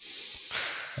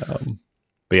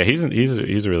 But yeah, he's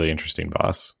a really interesting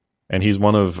boss. And he's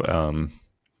one of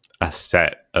a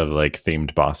set of like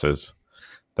themed bosses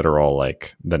that are all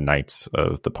like the Knights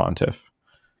of the Pontiff.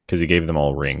 Because he gave them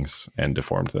all rings and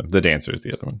deformed them. The Dancer is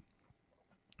the other one.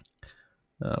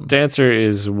 Dancer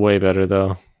is way better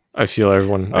though. I feel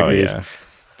everyone agrees. Yeah.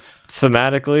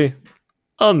 Thematically,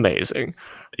 amazing.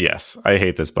 Yes, I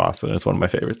hate this boss, and it's one of my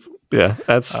favorites. Yeah,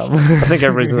 that's. I think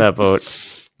everybody's in that boat.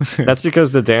 That's because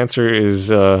the Dancer is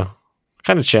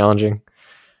kind of challenging.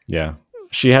 Yeah,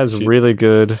 she has really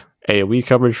good AoE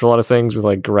coverage for a lot of things with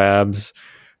like grabs,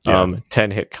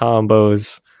 10-hit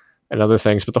combos, and other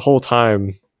things. But the whole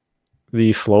time,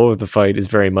 the flow of the fight is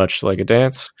very much like a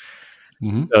dance.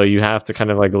 Mm-hmm. So you have to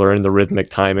kind of like learn the rhythmic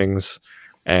timings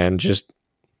and just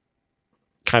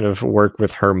kind of work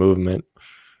with her movement.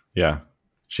 Yeah.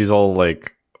 She's all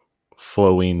like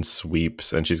flowing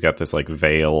sweeps, and she's got this like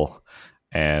veil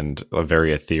and a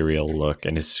very ethereal look,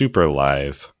 and is super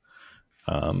lithe.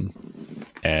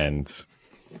 And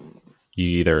you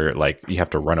either like, you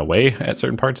have to run away at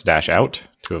certain parts, dash out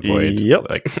to avoid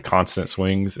like constant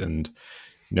swings, and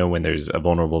when there's a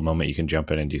vulnerable moment, you can jump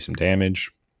in and do some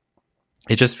damage.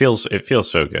 It feels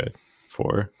so good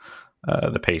for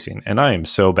the pacing, and I am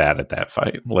so bad at that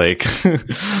fight. Like,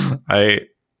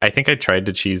 I think I tried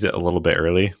to cheese it a little bit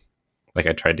early. Like,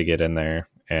 I tried to get in there,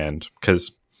 and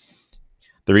because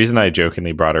the reason I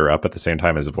jokingly brought her up at the same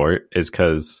time as Vort is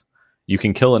because you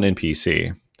can kill an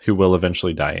NPC who will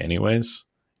eventually die anyways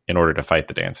in order to fight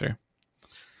the Dancer,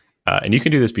 and you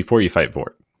can do this before you fight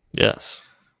Vort. Yes.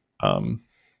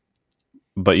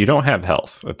 but you don't have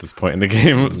health at this point in the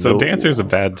game, so Dancer's a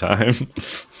bad time.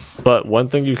 But one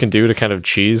thing you can do to kind of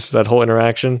cheese that whole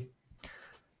interaction.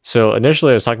 So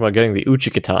initially I was talking about getting the Uchi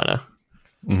Katana.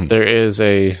 Mm-hmm. There is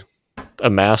a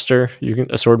master,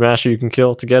 a sword master you can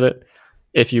kill to get it.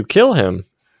 If you kill him,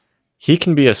 he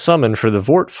can be a summon for the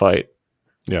Vort fight.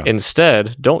 Yeah.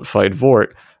 Instead, don't fight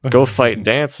Vort. Go fight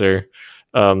Dancer,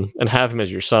 and have him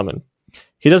as your summon.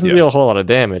 He doesn't deal a whole lot of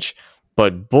damage,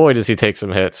 but boy, does he take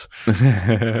some hits.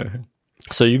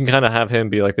 So you can kind of have him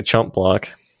be like the chump block,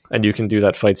 and you can do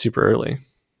that fight super early.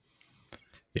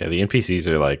 Yeah, the NPCs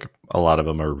are like, a lot of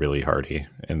them are really hardy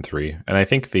in 3. And I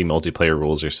think the multiplayer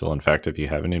rules are still in fact if you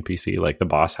have an NPC. Like, the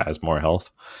boss has more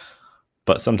health,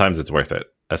 but sometimes it's worth it,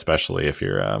 especially if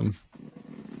you're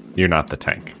not the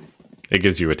tank. It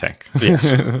gives you a tank.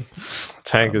 Yes.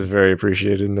 Tank is very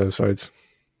appreciated in those fights.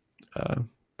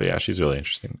 But yeah, she's really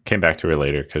interesting. Came back to her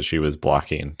later because she was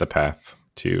blocking the path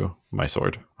to my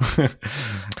sword. And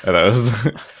that was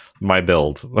my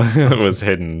build was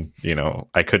hidden.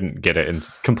 I couldn't get it and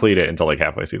complete it until like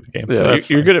halfway through the game. Yeah,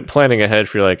 you're good at planning ahead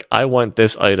for like, I want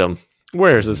this item.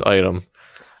 Where's this item?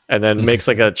 And then makes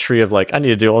like a tree of like, I need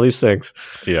to do all these things.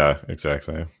 Yeah,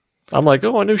 exactly. I'm like,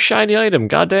 oh, a new shiny item.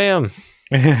 Goddamn.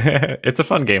 It's a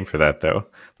fun game for that though.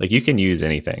 Like, you can use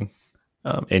anything.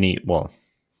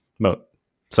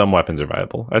 Some weapons are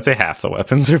viable. I'd say half the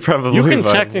weapons are probably You can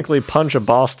viable. Technically punch a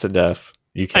boss to death.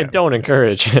 You can. I don't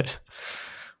encourage it.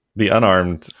 The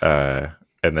unarmed, and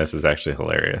this is actually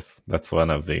hilarious. That's one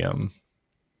of the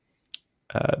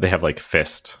they have like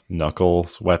fist,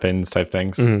 knuckles, weapons type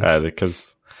things.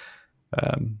 Because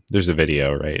there's a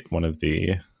video, right? One of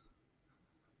the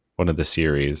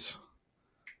series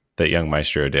that Young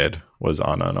Maestro did was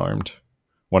on unarmed.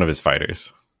 One of his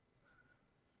fighters.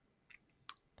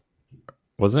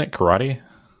 Wasn't it karate?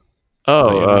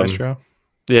 Oh, Maestro?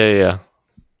 Yeah.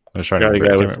 I was trying to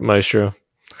remember with Maestro.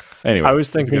 Anyway, I was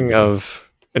thinking of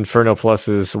Inferno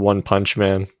Plus's One Punch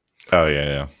Man. Oh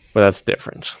yeah. But that's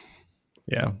different.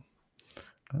 Yeah.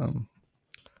 But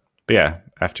yeah,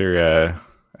 after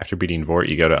beating Vort,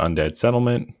 you go to Undead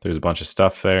Settlement. There's a bunch of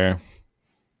stuff there.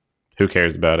 Who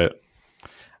cares about it?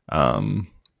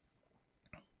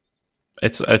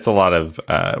 It's a lot of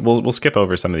we'll skip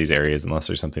over some of these areas unless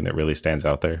there's something that really stands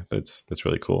out there that's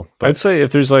really cool. But I'd say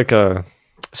if there's like a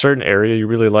certain area you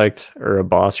really liked or a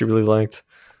boss you really liked,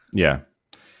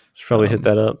 should probably hit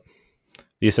that up.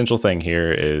 The essential thing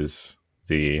here is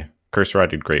the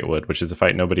Curse-Rotted Greatwood, which is a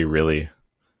fight nobody really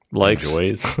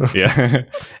enjoys. Yeah.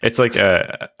 It's like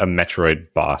a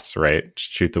Metroid boss, right?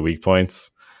 Shoot the weak points.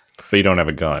 But you don't have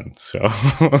a gun, so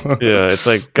yeah, it's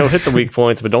like go hit the weak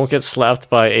points, but don't get slapped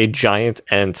by a giant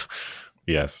ent.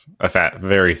 Yes,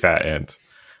 very fat ent.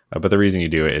 But the reason you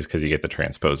do it is because you get the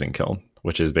transposing kiln,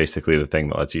 which is basically the thing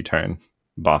that lets you turn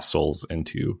boss souls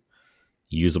into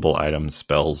usable items,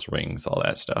 spells, rings, all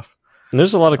that stuff. And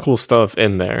there's a lot of cool stuff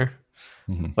in there.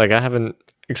 Mm-hmm. Like, I haven't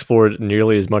explored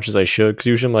nearly as much as I should, because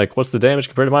usually I'm like, what's the damage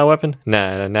compared to my weapon?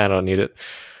 Nah, I don't need it.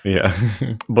 Yeah.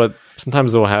 But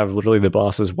sometimes they'll have literally the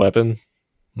boss's weapon,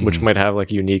 which might have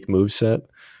like a unique move set.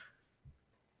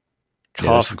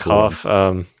 Cough.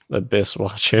 Abyss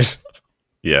Watchers.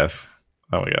 Yes.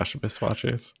 Oh my gosh, Abyss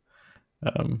Watchers.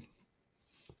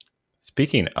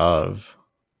 Speaking of,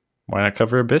 why not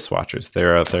cover Abyss Watchers?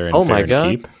 They're out there in Faerun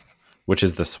Keep, which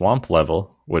is the swamp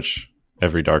level, which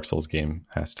every Dark Souls game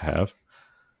has to have.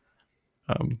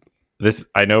 This,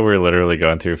 I know we're literally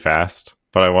going through fast,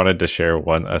 but I wanted to share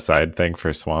one aside thing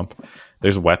for Swamp.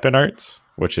 There's weapon arts,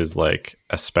 which is like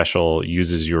a special,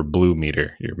 uses your blue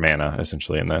meter, your mana,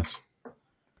 essentially, in this.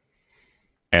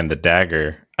 And the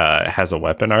dagger has a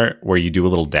weapon art where you do a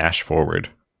little dash forward.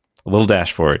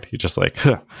 You just like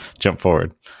jump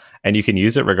forward. And you can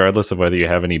use it regardless of whether you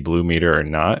have any blue meter or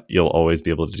not. You'll always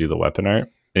be able to do the weapon art.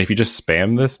 And if you just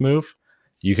spam this move,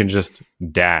 you can just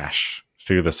dash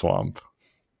through the swamp.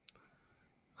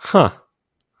 Huh.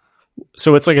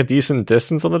 So it's like a decent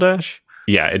distance on the dash?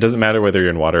 Yeah, it doesn't matter whether you're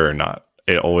in water or not.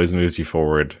 It always moves you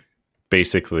forward,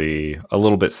 basically a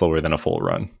little bit slower than a full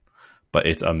run. But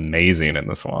it's amazing in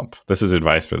the swamp. This is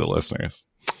advice for the listeners.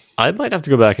 I might have to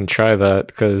go back and try that,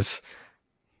 because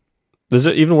does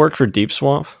it even work for deep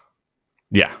swamp?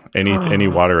 Yeah, any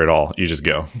water at all, you just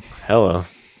go. Hello.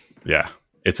 Yeah,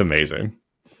 it's amazing.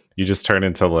 You just turn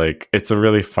into like, it's a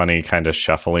really funny kind of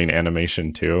shuffling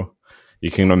animation too.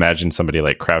 You can imagine somebody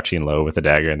like crouching low with a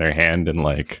dagger in their hand and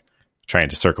like trying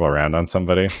to circle around on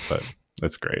somebody, but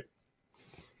it's great.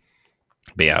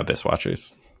 But yeah, Abyss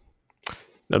Watchers.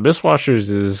 Abyss Watchers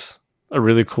is a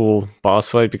really cool boss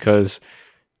fight because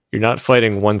you're not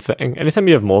fighting one thing. Anytime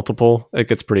you have multiple, it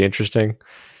gets pretty interesting.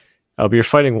 But you're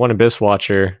fighting one Abyss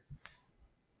Watcher,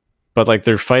 but like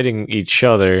they're fighting each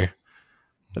other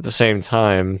at the same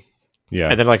time. Yeah.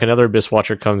 And then like another Abyss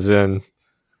Watcher comes in.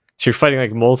 So you're fighting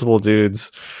like multiple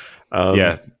dudes.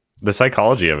 Yeah. The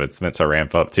psychology of it's meant to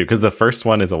ramp up too, because the first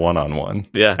one is a 1-on-1.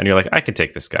 Yeah. And you're like, I could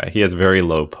take this guy. He has very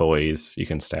low poise. You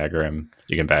can stagger him.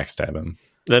 You can backstab him.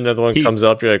 Then another one comes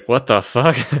up. You're like, what the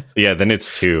fuck? Yeah, then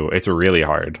it's 2. It's really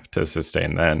hard to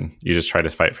sustain then. You just try to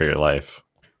fight for your life.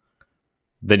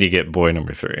 Then you get boy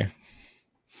number 3.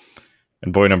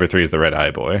 And boy number 3 is the red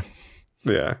eye boy.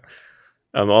 Yeah.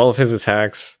 All of his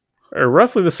attacks are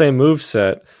roughly the same move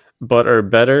set, but are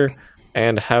better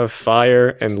and have fire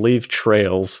and leave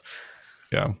trails.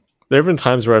 Yeah. There have been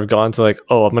times where I've gone to like,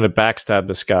 oh, I'm going to backstab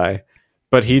this guy.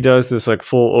 But he does this like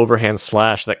full overhand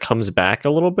slash that comes back a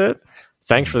little bit.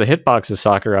 Thanks for the hitboxes,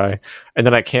 Sakurai. And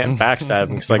then I can't backstab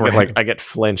him because I get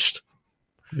flinched.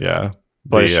 Yeah.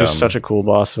 But it's just such a cool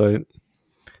boss fight.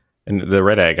 And the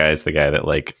red eye guy is the guy that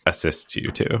like assists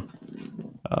you too.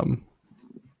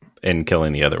 In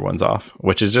killing the other ones off,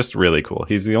 which is just really cool.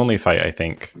 He's the only fight, I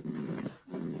think.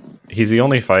 He's the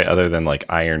only fight other than like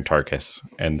Iron Tarkus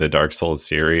and the Dark Souls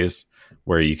series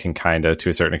where you can kind of, to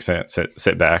a certain extent,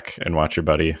 sit back and watch your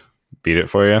buddy beat it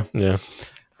for you. Yeah.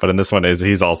 But in this one,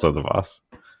 he's also the boss.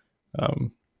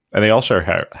 And they all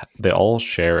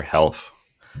share health.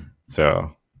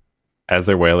 So as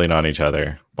they're wailing on each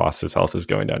other, boss's health is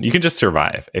going down. You can just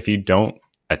survive. If you don't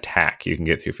attack, you can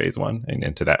get through phase 1 and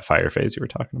into that fire phase you were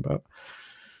talking about.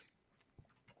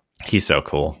 He's so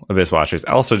cool. Abyss Watchers.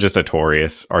 Also just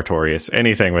Artorias.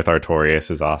 Anything with Artorias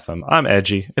is awesome. I'm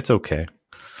edgy. It's okay.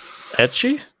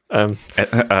 Etchy?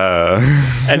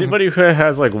 Anybody who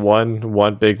has like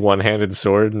one big one-handed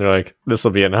sword and they're like, this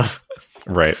will be enough.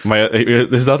 Right.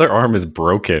 His other arm is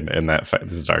broken in that fight.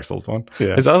 This is Dark Souls 1.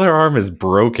 Yeah. His other arm is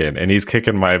broken and he's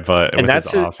kicking my butt and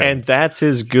that's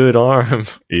his good arm.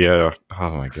 Yeah.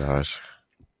 Oh my gosh.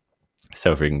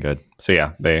 So freaking good. So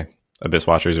yeah, Abyss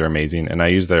Watchers are amazing, and I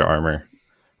use their armor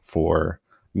for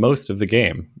most of the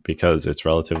game because it's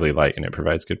relatively light and it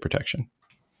provides good protection.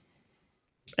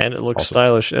 And it looks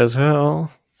stylish as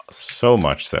hell. So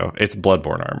much so. It's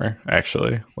Bloodborne armor,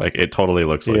 actually. Like, it totally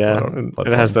looks like Bloodborne.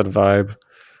 It has that vibe.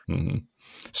 Mm-hmm.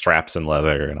 Straps and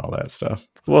leather and all that stuff.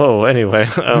 Whoa, anyway.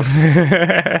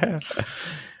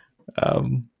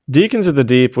 Deacons of the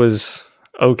Deep was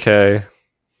okay.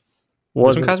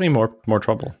 This one caused me more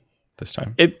trouble this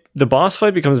time. The boss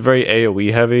fight becomes very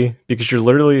AoE heavy because you're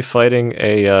literally fighting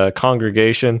a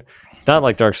congregation. Not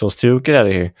like Dark Souls 2. Get out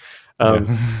of here.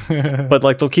 But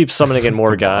like they'll keep summoning in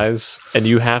more guys, and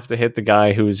you have to hit the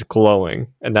guy who's glowing,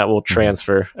 and that will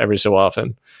transfer every so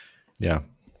often. Yeah.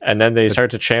 And then they start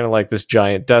to channel like this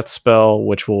giant death spell,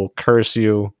 which will curse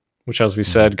you, which, as we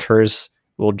said, curse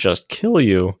will just kill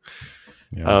you.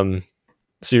 Yeah.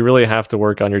 So you really have to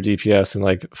work on your DPS and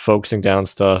like focusing down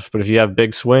stuff. But if you have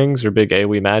big swings or big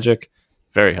AoE magic,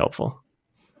 very helpful.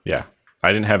 Yeah.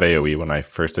 I didn't have AoE when I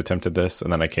first attempted this,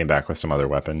 and then I came back with some other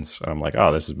weapons, and I'm like,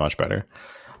 oh, this is much better.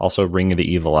 Also, Ring of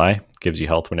the Evil Eye gives you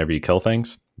health whenever you kill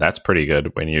things. That's pretty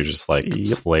good when you're just like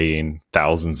slaying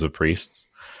thousands of priests.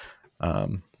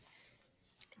 And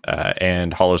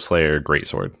Hollow Slayer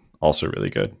Greatsword, also really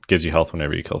good. Gives you health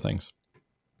whenever you kill things.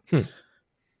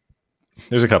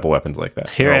 There's a couple weapons like that.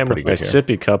 Here I am with my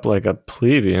sippy cup like a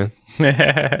plebeian.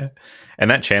 And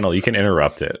that channel, you can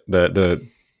interrupt it.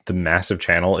 The massive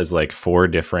channel is like 4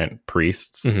 different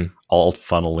priests, all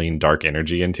funneling dark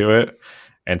energy into it.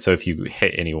 And so if you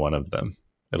hit any one of them,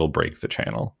 it'll break the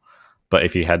channel. But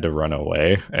if you had to run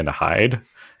away and hide,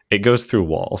 it goes through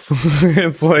walls.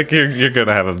 It's like you're going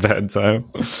to have a bad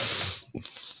time.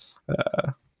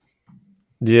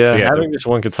 Having just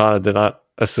one katana did not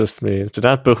assist me. It did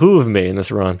not behoove me in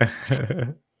this run.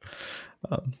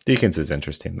 Deacons is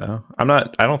interesting though. I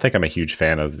don't think I'm a huge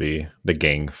fan of the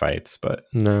gang fights, but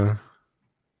no.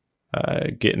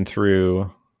 Getting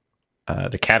through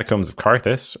the catacombs of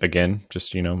Karthus again,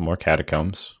 just more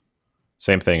catacombs.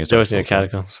 Same thing as you always need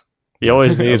catacombs. You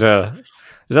always need a.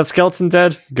 Is that skeleton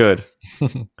dead? Good.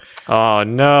 Oh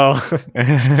no.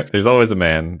 There's always a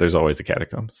man. There's always the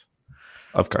catacombs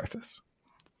of Karthus.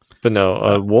 But no,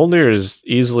 Wolnir is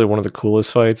easily one of the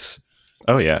coolest fights.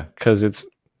 Oh yeah, because it's.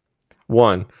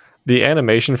 One, the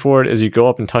animation for it is you go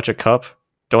up and touch a cup.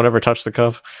 Don't ever touch the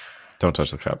cup. Don't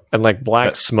touch the cup. And like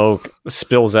black smoke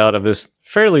spills out of this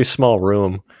fairly small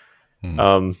room.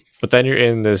 But then you're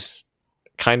in this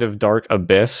kind of dark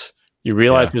abyss. You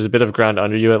realize there's a bit of ground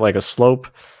under you at like a slope.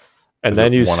 And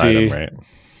then you see... Item,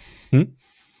 right?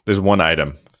 There's one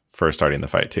item for starting the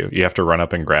fight too. You have to run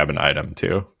up and grab an item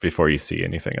too before you see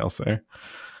anything else there.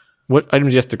 What item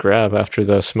do you have to grab after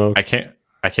the smoke? I can't...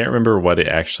 I can't remember what it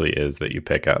actually is that you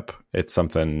pick up. It's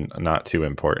something not too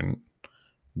important.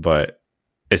 But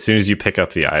as soon as you pick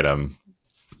up the item,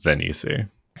 then you see.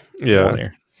 Yeah.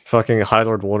 Wolnir. Fucking High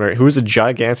Lord Wolnir, who is a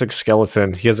gigantic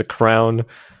skeleton. He has a crown,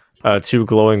 2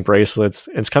 glowing bracelets.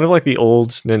 It's kind of like the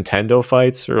old Nintendo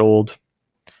fights or old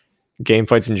game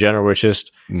fights in general, where it's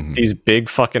just these big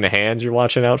fucking hands you're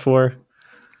watching out for.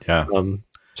 Yeah. So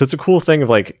it's a cool thing of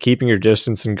like keeping your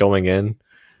distance and going in.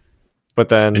 But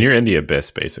then... And you're in the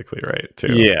abyss, basically, right?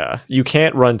 Too. Yeah. You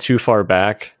can't run too far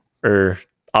back, or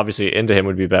obviously into him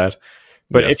would be bad.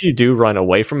 But if you do run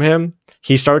away from him,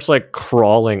 he starts like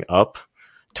crawling up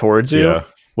towards you,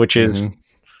 which is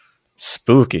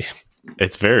spooky.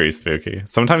 It's very spooky.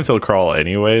 Sometimes he'll crawl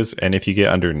anyways, and if you get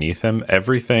underneath him,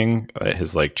 everything at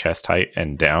his like chest height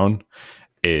and down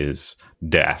is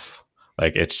death.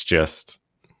 Like it's just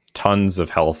tons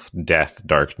of health, death,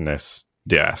 darkness,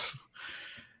 death.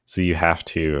 So you have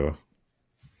to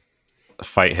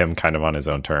fight him kind of on his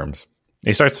own terms.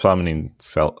 He starts summoning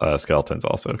skeletons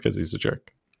also because he's a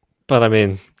jerk. But I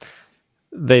mean,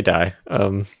 they die.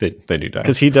 They do die.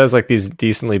 Because he does like these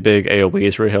decently big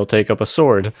AoEs where he'll take up a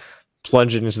sword,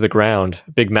 plunge it into the ground,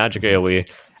 big magic AoE,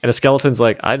 and a skeleton's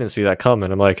like, I didn't see that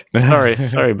coming. I'm like, sorry,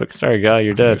 guy,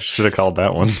 you're dead. Should have called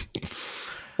that one.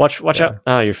 Watch out.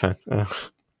 Oh, you're fine. Oh.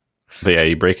 But yeah,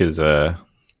 you break his...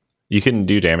 you can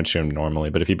do damage to him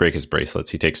normally, but if you break his bracelets,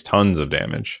 he takes tons of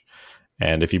damage.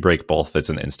 And if you break both, it's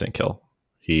an instant kill.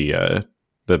 The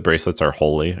bracelets are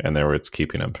holy, and they're what's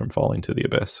keeping him from falling to the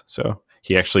abyss. So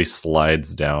he actually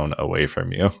slides down away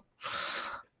from you.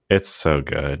 It's so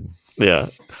good. Yeah.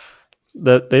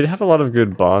 They'd have a lot of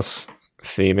good boss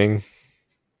theming.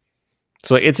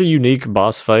 So like, it's a unique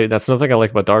boss fight. That's another thing I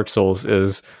like about Dark Souls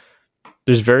is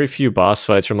there's very few boss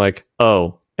fights where I'm like,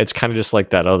 oh, it's kind of just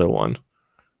like that other one.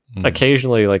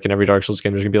 Occasionally, like in every Dark Souls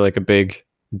game, there's gonna be like a big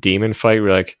demon fight where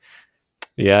you're like,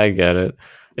 yeah, I get it.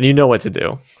 And you know what to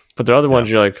do. But the other ones,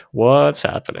 you're like, what's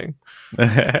happening?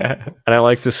 And I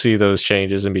like to see those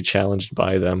changes and be challenged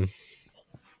by them.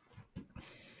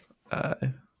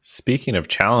 Speaking of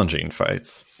challenging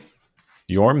fights,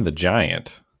 Yorm the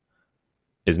Giant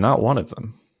is not one of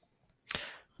them.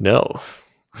 No.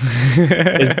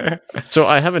 So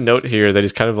I have a note here that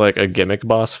he's kind of like a gimmick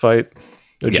boss fight.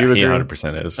 Would you agree? He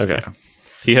 100% is. Okay. Yeah.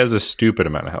 He has a stupid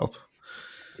amount of health.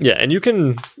 Yeah, and you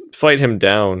can fight him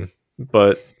down,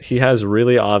 but he has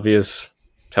really obvious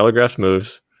telegraphed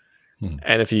moves.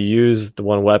 And if you use the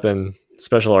one weapon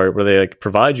special art where they like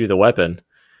provide you the weapon,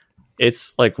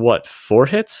 it's like what, 4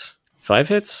 hits? 5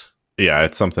 hits? Yeah,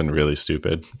 it's something really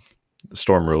stupid. The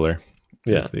Storm Ruler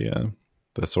is the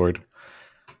sword.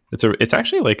 It's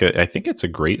actually like I think it's a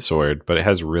great sword, but it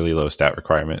has really low stat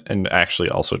requirement and actually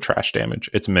also trash damage.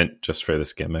 It's meant just for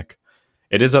this gimmick.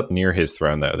 It is up near his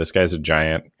throne though. This guy's a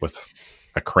giant with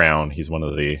a crown. He's one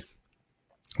of the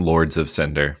Lords of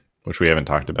Cinder, which we haven't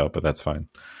talked about, but that's fine.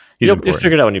 You'll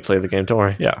figure it out when you play the game. Don't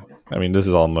worry. Yeah, I mean this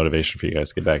is all motivation for you guys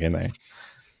to get back in there.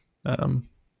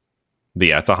 But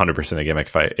yeah, it's 100% a gimmick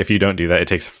fight. If you don't do that, it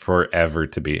takes forever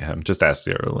to beat him. Just ask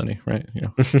Zero Linny, right? You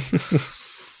know.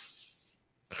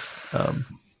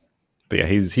 But yeah,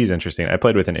 he's interesting. I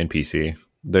played with an NPC.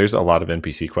 There's a lot of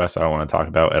NPC quests I don't want to talk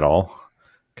about at all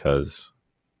because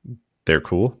they're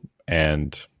cool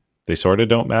and they sort of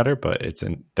don't matter, but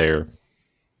they're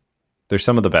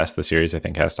some of the best the series I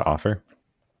think has to offer.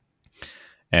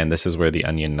 And this is where the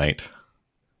Onion Knight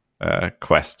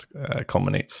quest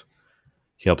culminates.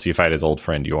 He helps you fight his old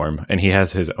friend Yorm, and he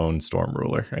has his own Storm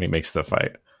Ruler, and he makes the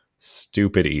fight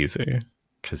stupid easy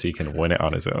because he can win it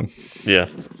on his own. Yeah,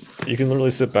 you can literally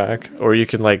sit back, or you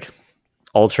can like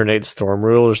alternate Storm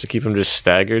Rulers to keep him just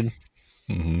staggered.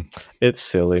 It's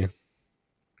silly.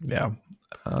 Yeah.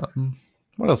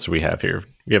 What else do we have here?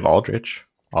 We have Aldrich.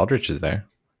 Aldrich is there.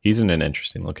 He's in an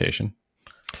interesting location.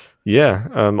 Yeah,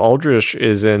 Aldrich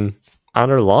is in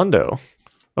Anorlando,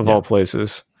 of all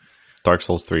places. Dark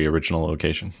Souls 3 original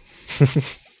location.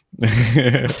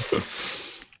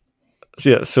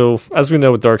 So as we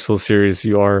know with Dark Souls series,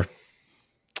 you are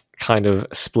kind of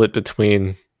split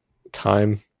between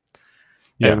time.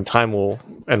 And time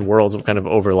and worlds will kind of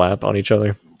overlap on each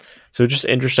other. So just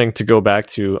interesting to go back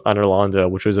to Anorlando,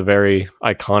 which was a very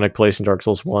iconic place in Dark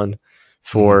Souls 1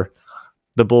 for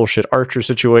the bullshit archer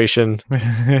situation,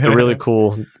 a really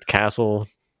cool castle,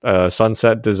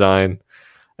 sunset design,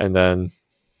 and then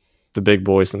the big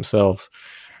boys themselves.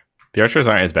 The archers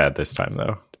aren't as bad this time,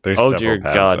 though. There's dear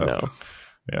God, no.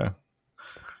 Yeah.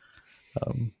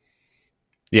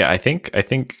 Yeah, I think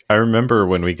I remember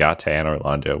when we got to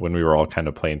Anorlando, when we were all kind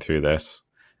of playing through this,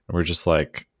 and we're just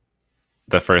like,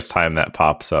 the first time that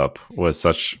pops up was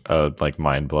such a like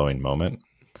mind-blowing moment.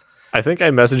 I think I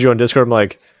messaged you on Discord. I'm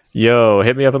like, yo,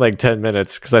 hit me up in like 10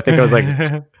 minutes. Because I think I was like,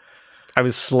 I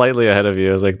was slightly ahead of you.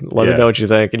 I was like, let me know what you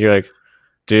think. And you're like,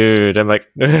 dude. I'm like,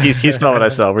 he's not what I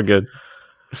saw. We're good.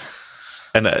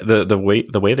 And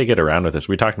the way they get around with this,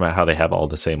 we talked about how they have all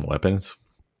the same weapons.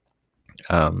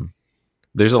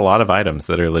 There's a lot of items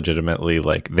that are legitimately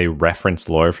like they reference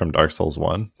lore from Dark Souls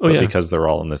 1, but because they're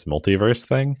all in this multiverse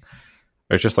thing,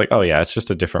 it's just like, oh yeah, it's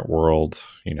just a different world.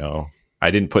 You know,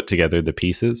 I didn't put together the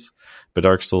pieces, but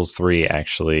Dark Souls 3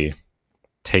 actually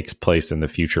takes place in the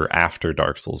future after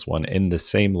Dark Souls 1 in the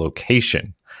same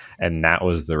location, and that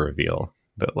was the reveal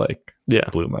that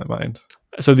blew my mind.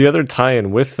 So the other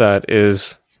tie-in with that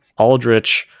is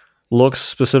Aldrich looks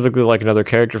specifically like another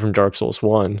character from Dark Souls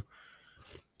 1.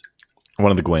 One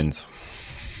of the Gwens.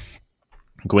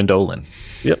 Gwyndolin.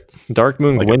 Yep. Dark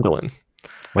Moon Gwyndolin.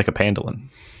 Like a Pandolin.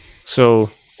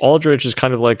 So Aldrich is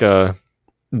kind of like a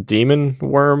demon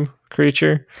worm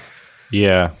creature.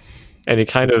 Yeah. And he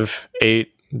kind of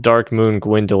ate Dark Moon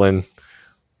Gwyndolin.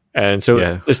 And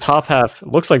so his top half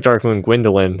looks like Dark Moon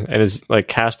Gwyndolin and is like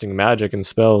casting magic and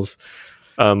spells.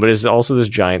 But is also this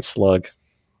giant slug.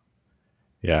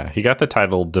 Yeah. He got the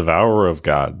title Devourer of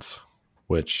Gods,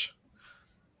 which...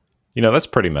 You know, that's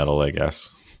pretty metal, I guess.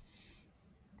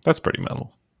 That's pretty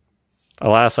metal.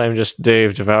 Alas, I'm just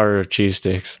Dave, devourer of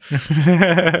cheesesteaks.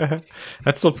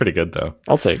 That's still pretty good, though.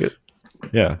 I'll take it.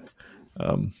 Yeah.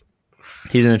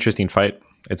 He's an interesting fight.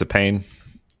 It's a pain.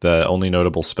 The only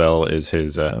notable spell is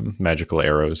his magical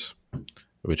arrows,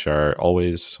 which are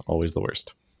always the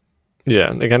worst.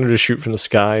 Yeah, they kind of just shoot from the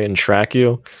sky and track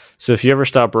you. So if you ever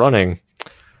stop running...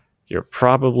 You're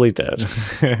probably dead.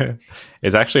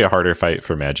 It's actually a harder fight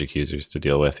for magic users to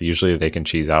deal with. Usually they can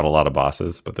cheese out a lot of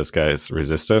bosses, but this guy's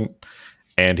resistant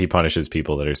and he punishes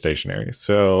people that are stationary.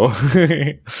 So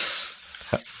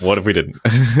what if we didn't?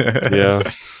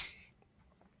 Yeah.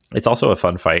 It's also a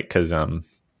fun fight because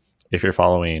if you're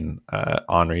following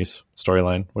Henri's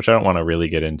storyline, which I don't want to really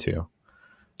get into.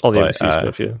 All the NPC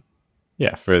stuff, yeah.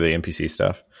 Yeah, for the NPC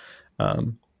stuff.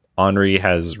 Henri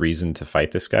has reason to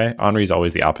fight this guy. Henri's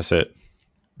always the opposite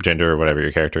gender or whatever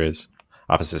your character is.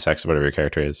 Opposite sex, whatever your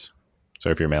character is. So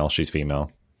if you're male, she's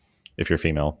female. If you're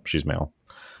female, she's male.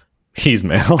 He's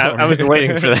male. I was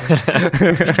waiting for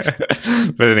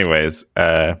that. But anyways,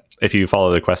 if you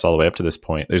follow the quest all the way up to this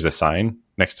point, there's a sign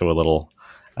next to a little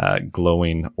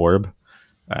glowing orb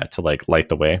to light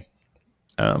the way.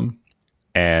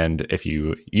 And if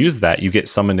you use that, you get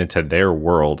summoned into their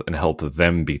world and help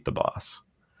them beat the boss.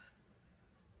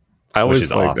 I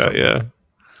always like that, yeah.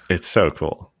 It's so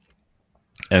cool.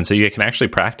 And so you can actually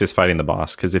practice fighting the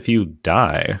boss, because if you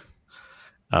die,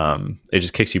 it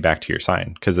just kicks you back to your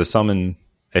sign. Because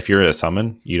if you're a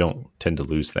summon, you don't tend to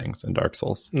lose things in Dark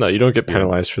Souls. No, you don't get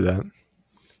penalized for that.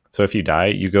 So if you die,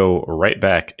 you go right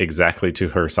back exactly to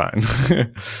her sign.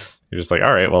 You're just like,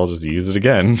 all right, well, I'll just use it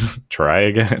again. Try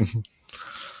again.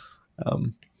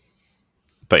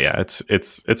 But yeah,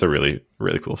 it's a really,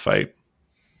 really cool fight.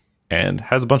 And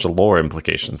has a bunch of lore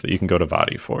implications that you can go to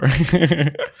Vadi for.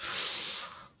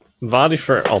 Vadi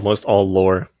for almost all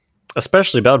lore,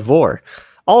 especially about Vor.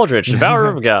 Aldrich, devourer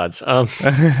of gods.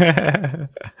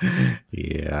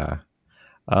 Yeah.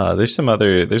 There's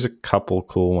a couple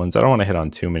cool ones. I don't want to hit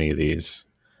on too many of these.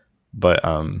 But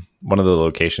one of the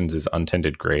locations is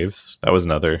Untended Graves. That was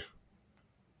another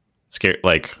scary,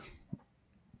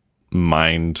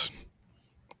 mind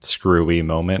screwy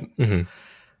moment. Mm-hmm.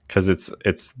 Because it's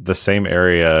the same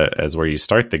area as where you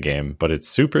start the game, but it's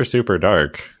super, super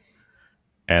dark.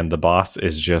 And the boss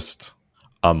is just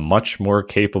a much more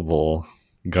capable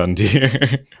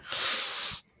Gundyr.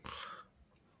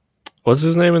 What's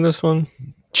his name in this one?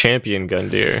 Champion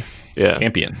Gundyr. Yeah.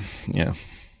 Champion. Yeah.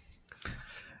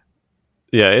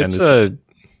 Yeah,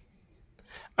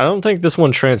 I don't think this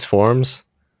one transforms.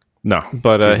 No,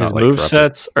 but his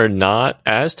movesets are not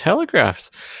as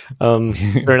telegraphed.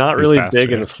 They're not really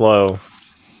big and slow.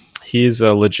 He's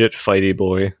a legit fighty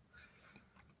boy.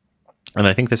 And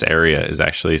I think this area is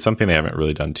actually something they haven't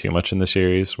really done too much in the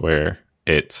series, where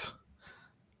it's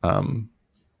kind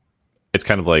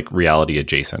of like reality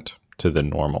adjacent to the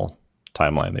normal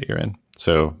timeline that you're in.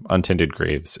 So Untended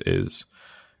Graves is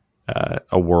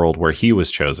a world where he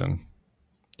was chosen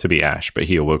to be Ash, but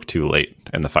he awoke too late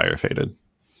and the fire faded.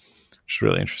 Which is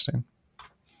really interesting.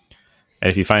 And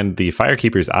if you find the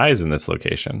Firekeeper's eyes in this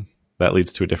location, that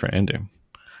leads to a different ending,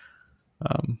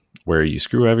 where you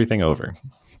screw everything over.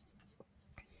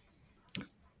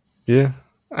 Yeah,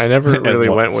 I never really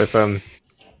went with them.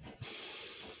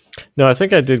 No, I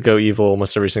think I did go evil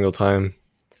almost every single time.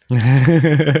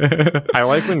 I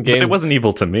like when games... But it wasn't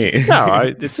evil to me.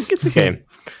 No, it's a game.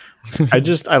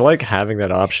 I like having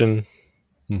that option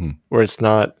where it's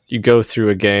not you go through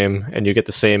a game and you get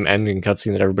the same ending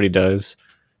cutscene that everybody does,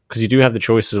 because you do have the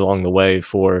choices along the way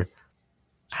for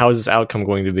how is this outcome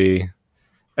going to be,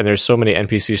 and there's so many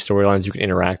NPC storylines you can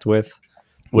interact with,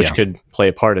 which could play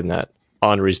a part in that.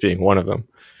 Henri's being one of them.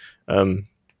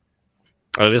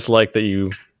 I just like that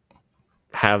you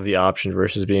have the option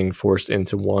versus being forced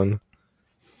into one.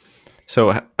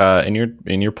 So, in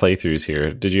your playthroughs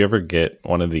here, did you ever get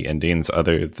one of the endings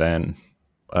other than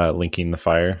linking the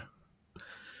fire?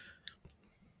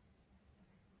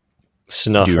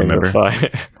 Snuffing the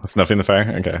fire. Snuffing the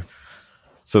fire? Okay.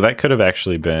 So that could have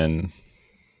actually been...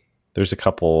 There's a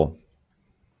couple...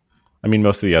 I mean,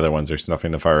 most of the other ones are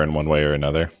snuffing the fire in one way or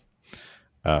another.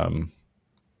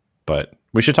 But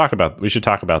we should talk about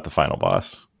the final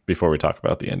boss before we talk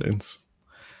about the endings.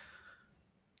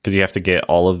 Because you have to get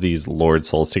all of these Lord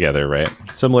Souls together, right?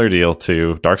 Similar deal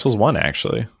to Dark Souls 1,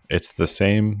 actually. It's the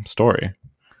same story.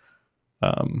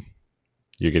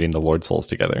 You're getting the Lord Souls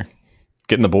together.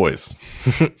 Getting the boys.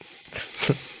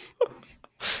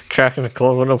 Cracking the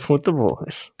cold one up with the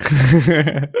boys.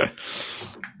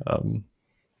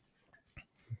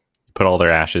 Put all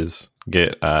their ashes,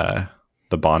 get the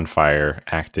bonfire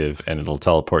active, and it'll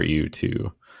teleport you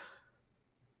to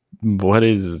what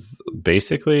is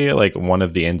basically like one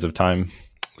of the ends of time.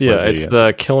 Yeah, it's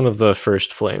the kiln of the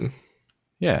first flame.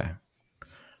 Yeah.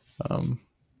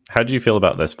 How do you feel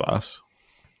about this boss?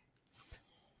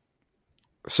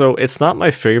 So it's not my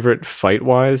favorite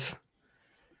fight-wise,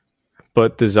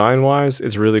 but design-wise,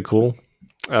 it's really cool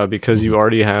because you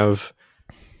already have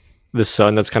the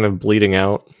sun that's kind of bleeding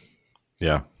out.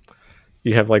 Yeah.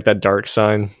 You have like that dark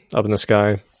sign up in the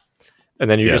sky. And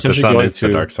then you're essentially the sun going is to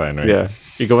the dark sign, right? Yeah.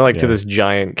 You're going to this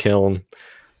giant kiln.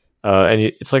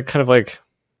 It's like kind of like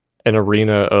an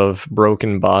arena of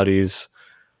broken bodies.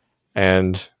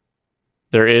 And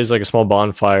there is like a small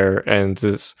bonfire, and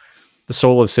the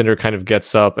soul of Cinder kind of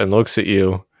gets up and looks at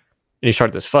you, and you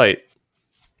start this fight.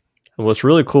 And what's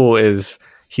really cool is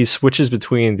he switches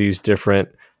between these different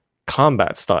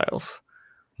combat styles.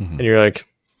 And you're like,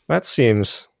 that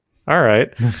seems all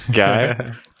right,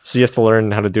 guy. So you have to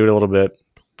learn how to do it a little bit.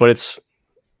 But it's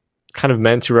kind of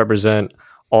meant to represent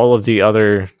all of the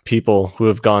other people who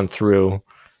have gone through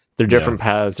their different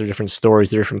paths, their different stories,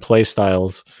 their different play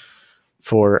styles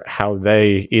for how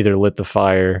they either lit the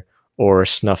fire or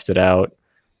snuffed it out.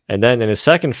 And then in a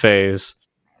second phase,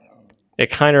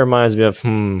 it kind of reminds me of,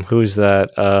 who's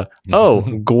that?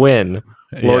 Gwyn,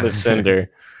 Lord of Cinder.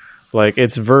 Like,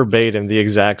 it's verbatim the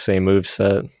exact same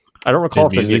moveset. I don't recall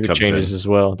if the music changes as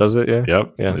well. Does it? Yeah.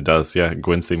 Yep. Yeah, it does. Yeah,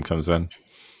 Gwyn's theme comes in.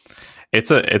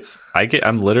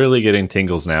 I'm literally getting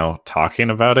tingles now talking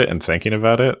about it and thinking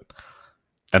about it.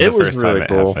 And the first time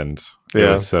it happened, it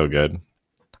was so good.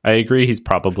 I agree. He's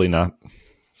probably not.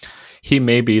 He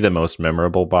may be the most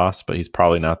memorable boss, but he's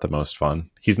probably not the most fun.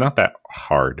 He's not that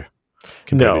hard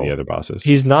compared to the other bosses.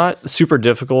 He's not super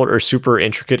difficult or super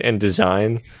intricate in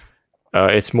design.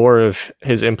 It's more of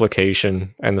his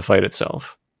implication and the fight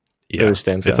itself. Yeah, it's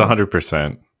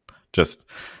 100%. Just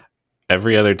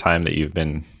every other time that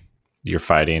you're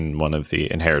fighting one of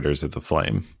the inheritors of the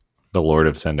flame, the Lord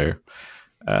of Cinder,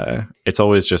 it's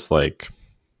always just like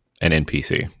an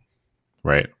NPC,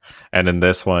 right? And in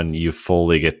this one, you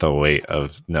fully get the weight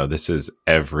of, no, this is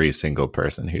every single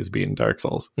person who's beaten Dark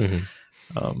Souls.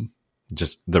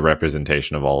 Just the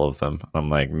representation of all of them. I'm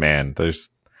like, man, there's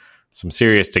some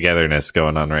serious togetherness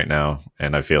going on right now,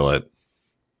 and I feel it.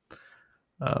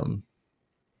 And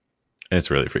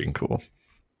it's really freaking cool.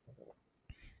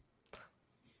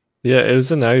 Yeah, it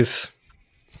was a nice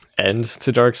end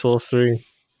to Dark Souls 3.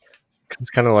 It's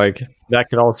kind of like, that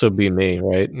could also be me,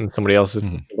 right? And somebody else is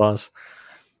the boss.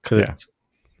 Because it's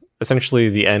essentially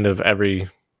the end of every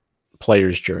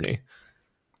player's journey.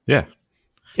 Yeah.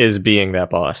 Is being that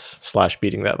boss /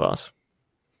 beating that boss.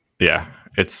 Yeah.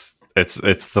 It's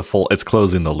the full, it's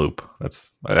closing the loop.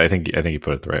 I think you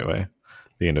put it the right way.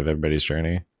 The end of everybody's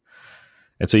journey.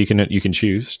 And so you can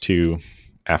choose to,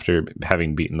 after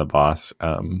having beaten the boss,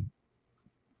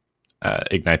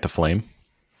 ignite the flame,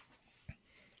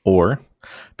 or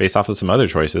based off of some other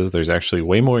choices, there's actually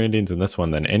way more endings in this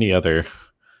one than any other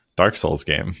Dark Souls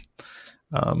game.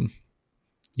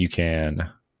 You can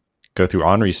go through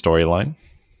Henri's storyline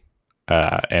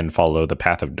and follow the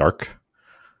path of dark,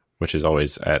 which is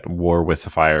always at war with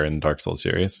the fire in the Dark Souls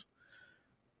series,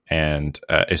 and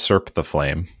usurp the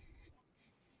flame.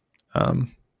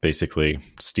 Basically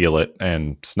steal it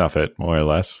and snuff it, more or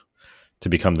less, to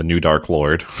become the new Dark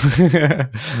Lord,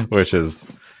 which is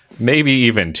maybe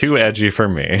even too edgy for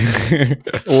me.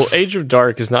 Well, Age of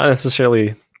Dark is not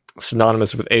necessarily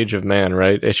synonymous with Age of Man,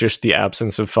 right? It's just the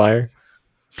absence of fire.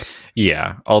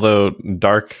 Yeah, although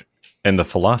dark and the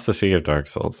philosophy of Dark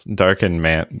Souls,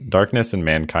 darkness and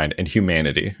mankind and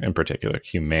humanity in particular,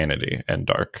 humanity and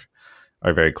dark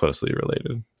are very closely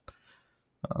related.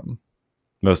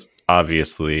 Most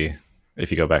obviously,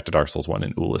 if you go back to Dark Souls 1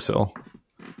 in Ulasil,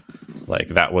 like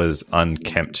that was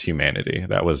unkempt humanity.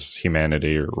 That was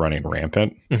humanity running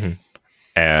rampant. Mm-hmm.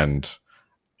 And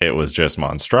it was just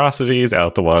monstrosities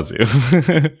out the wazoo.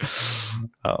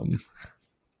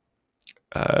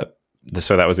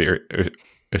 So that was the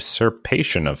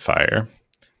usurpation of fire.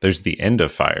 There's the end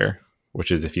of fire,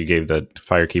 which is if you gave the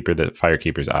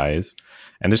firekeeper's eyes.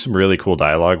 And there's some really cool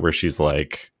dialogue where she's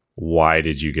like, why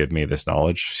did you give me this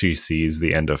knowledge? She sees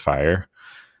the end of fire,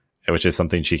 which is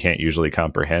something she can't usually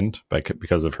comprehend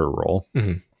because of her role.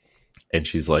 Mm-hmm. And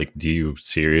she's like, do you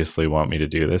seriously want me to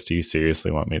do this? Do you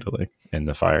seriously want me to like end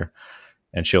the fire?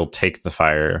 And she'll take the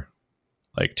fire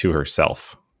like to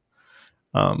herself.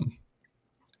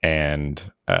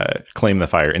 And claim the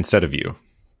fire instead of you.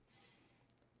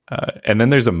 And then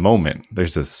there's a moment.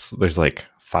 There's like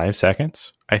 5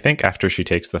 seconds, I think, after she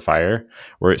takes the fire,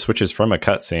 where it switches from a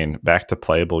cutscene back to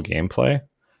playable gameplay,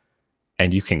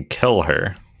 and you can kill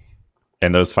her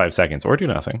in those 5 seconds or do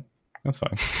nothing. That's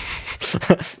fine.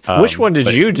 Which one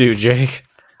did you do, Jake?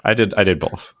 I did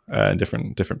both,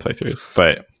 different playthroughs.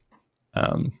 But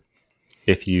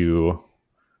if you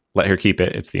let her keep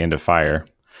it, it's the end of fire.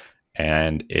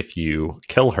 And if you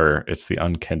kill her, it's the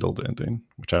unkindled ending,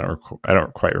 which I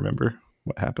don't quite remember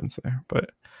what happens there.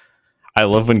 But I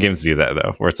love when games do that,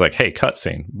 though, where it's like, hey,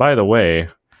 cutscene. By the way,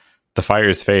 the fire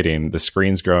is fading. The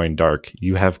screen's growing dark.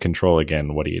 You have control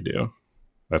again. What do you do?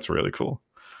 That's really cool.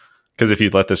 Because if you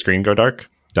let the screen go dark,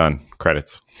 done.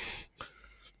 Credits.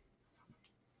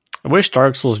 I wish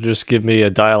Dark Souls would just give me a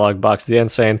dialogue box at the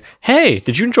end saying, hey,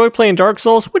 did you enjoy playing Dark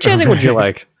Souls? Which ending would you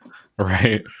like?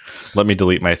 Right. Let me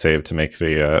delete my save to make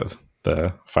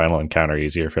the final encounter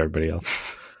easier for everybody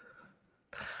else.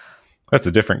 That's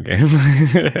a different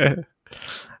game.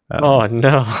 Oh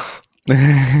no.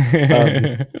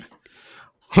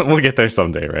 We'll get there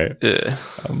someday, right? Yeah.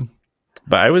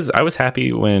 But I was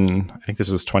happy when, I think this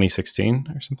was 2016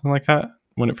 or something like that,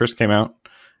 when it first came out.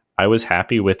 I was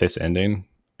happy with its ending,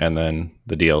 and then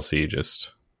the DLC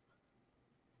just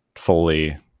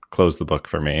fully closed the book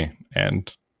for me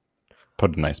and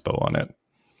put a nice bow on it.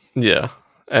 Yeah,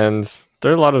 and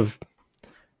there are a lot of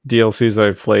DLCs that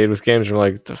I've played with games where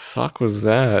I'm like, the fuck was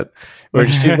that? Where it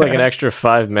just seemed like an extra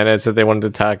 5 minutes that they wanted to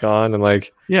tack on, and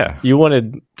like, yeah, you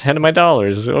wanted 10 of my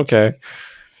dollars, okay.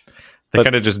 They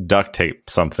kind of just duct tape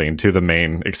something to the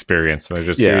main experience, and they're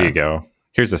just, here you go.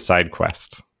 Here's a side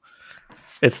quest.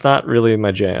 It's not really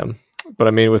my jam. But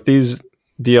I mean, with these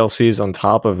DLCs on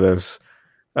top of this,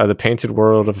 the Painted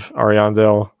World of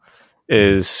Ariandel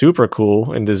is super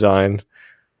cool in design.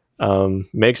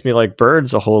 Makes me like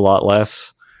birds a whole lot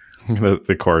less.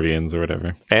 the Corvians or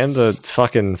whatever. And the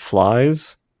fucking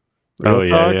flies. Oh,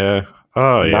 yeah.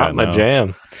 Oh, yeah. Not my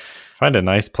jam. Find a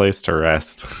nice place to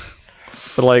rest.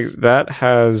 But like, that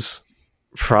has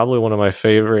probably one of my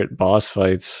boss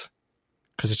fights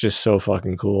because it's just so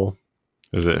fucking cool.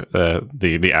 Is it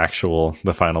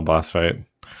the final boss fight,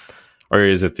 or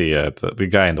is it the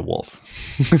guy and the wolf?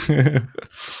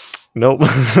 Nope.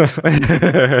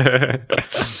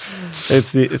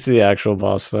 It's the actual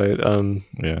boss fight.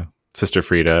 Yeah, Sister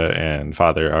Frida and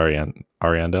Father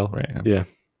Ariandel, right? Yeah,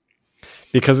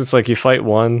 because it's like you fight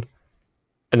one,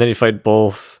 and then you fight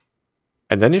both.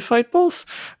 And then you fight both?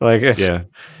 Like, yeah,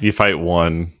 you fight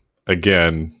one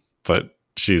again, but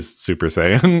she's Super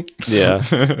Saiyan. Yeah.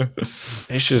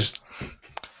 It's just,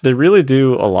 they really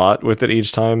do a lot with it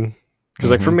each time.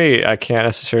 Because, like, for me, I can't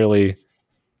necessarily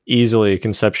easily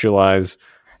conceptualize,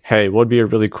 hey, what would be a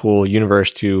really cool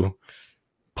universe to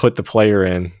put the player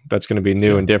in that's going to be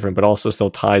new and different, but also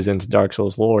still ties into Dark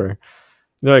Souls lore.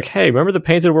 They're like, hey, remember the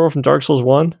Painted World from Dark Souls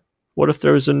 1? What if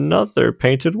there was another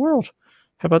Painted World?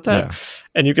 How about that? Yeah.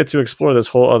 And you get to explore this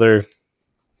whole other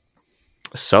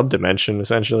sub-dimension,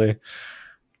 essentially.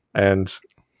 And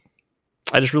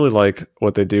I just really like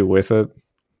what they do with it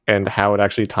and how it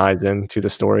actually ties into the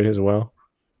story as well.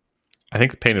 I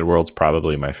think Painted World's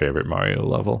probably my favorite Mario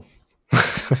level.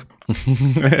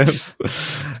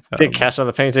 Big cast on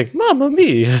the painting, Mamma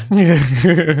Mia!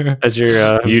 As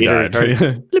your you died.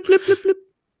 Blip, blip, blip, blip.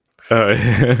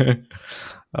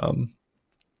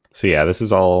 So yeah, this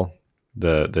is all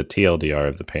the TLDR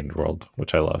of the Painted World,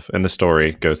 which I love. And the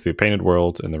story goes through Painted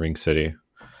World and the Ring City,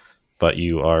 but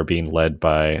you are being led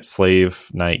by Slave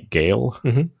Knight Gale.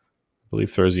 I believe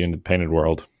throws you into the Painted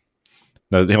World,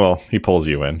 No, well, he pulls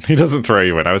you in. He doesn't throw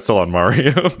you in. I was still on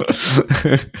Mario.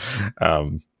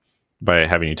 By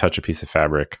having you touch a piece of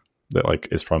fabric that like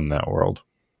is from that world,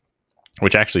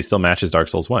 which actually still matches Dark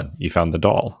Souls 1. You found the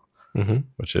doll,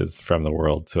 which is from the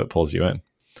world, so it pulls you in.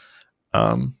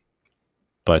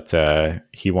 But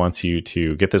he wants you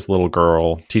to get this little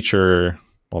girl, teach her,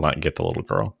 well, not get the little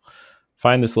girl,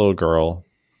 find this little girl,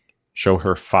 show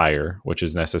her fire, which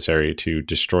is necessary to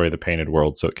destroy the painted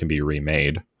world so it can be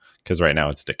remade, because right now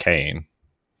it's decaying.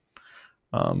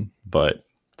 But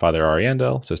Father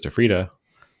Ariandel, Sister Frida,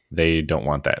 they don't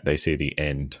want that. They see the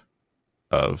end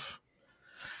of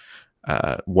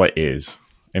what is,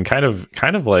 and kind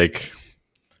of like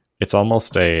it's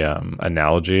almost a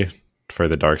analogy for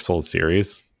the Dark Souls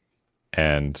series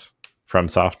and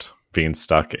FromSoft being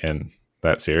stuck in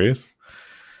that series.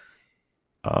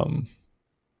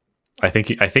 I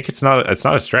think it's not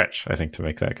a stretch, I think, to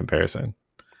make that comparison.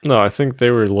 No, I think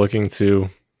they were looking to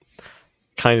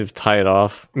kind of tie it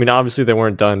off. I mean, obviously they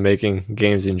weren't done making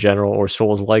games in general or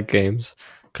Souls-like games,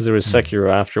 because there was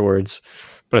Sekiro afterwards.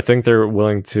 But I think they're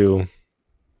willing to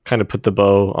kind of put the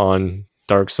bow on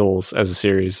Dark Souls as a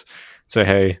series. Say,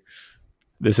 hey,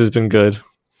 this has been good.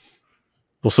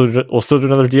 We'll still do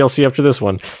another DLC after this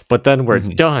one, but then we're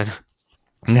done.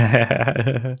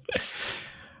 Yeah,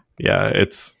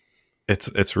 it's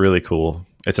really cool.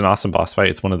 It's an awesome boss fight.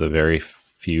 It's one of the very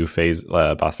few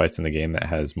boss fights in the game that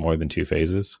has more than 2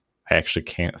 phases. I actually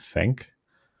can't think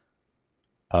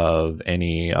of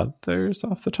any others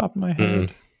off the top of my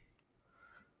head.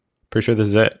 Pretty sure this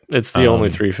is it. It's the only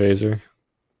 3-phaser,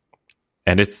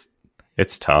 and it's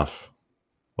tough.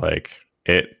 Like,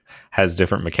 it has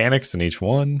different mechanics in each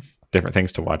one, different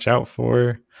things to watch out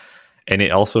for, and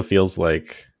it also feels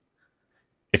like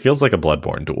a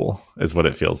Bloodborne duel is what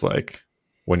it feels like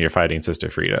when you're fighting Sister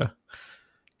Frida,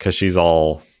 because she's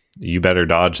all, you better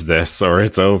dodge this or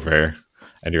it's over,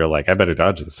 and you're like, I better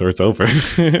dodge this or it's over.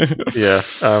 Yeah.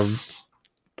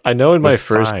 I know in my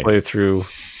first playthrough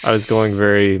I was going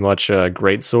very much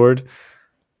greatsword,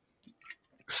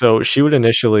 so she would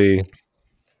initially,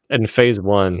 in phase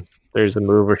 1, there's a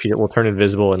move where she will turn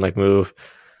invisible and like move,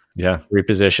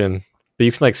 reposition, but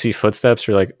you can like see footsteps,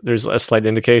 or like there's a slight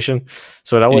indication,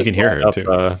 so it always, you can hear her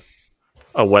too,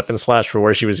 a weapon slash for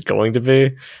where she was going to be.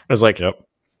 I was like,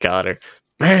 got her,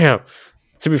 bam.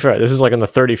 To be fair, this is like on the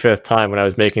 35th time when I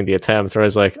was making the attempt, where I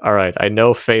was like, all right, I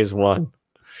know phase 1.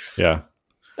 Yeah.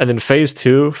 And then phase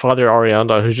 2, Father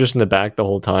Arianda, who's just in the back the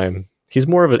whole time. He's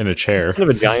more of in a chair, kind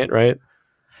of a giant, right?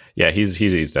 Yeah, he's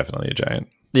definitely a giant.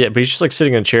 Yeah, but he's just like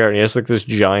sitting in a chair, and he has like this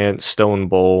giant stone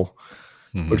bowl,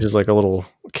 which is like a little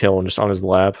kiln just on his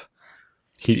lap.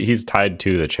 He's tied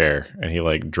to the chair, and he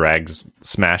like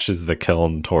smashes the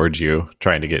kiln towards you,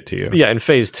 trying to get to you. Yeah, in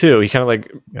phase 2, he kind of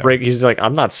like he's like,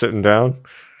 I'm not sitting down.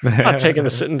 I'm not taking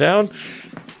the sitting down.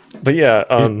 But yeah,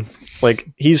 like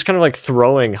he's kind of like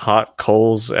throwing hot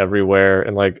coals everywhere,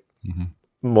 and like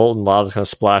molten lava is kind of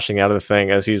splashing out of the thing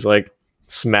as he's like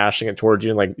smashing it towards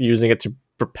you and like using it to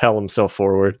propel himself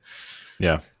forward.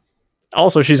 Yeah.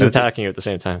 Also, she's attacking you at the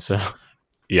same time, so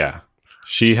yeah.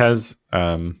 She has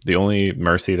the only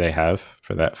mercy they have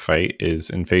for that fight is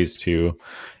in phase 2.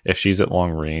 If she's at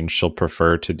long range, she'll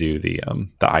prefer to do the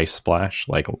ice splash,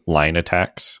 like line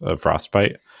attacks of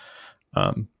frostbite,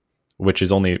 which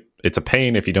is it's a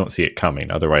pain if you don't see it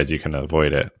coming. Otherwise, you can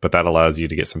avoid it. But that allows you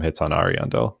to get some hits on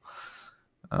Ariandel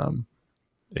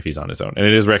if he's on his own. And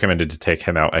it is recommended to take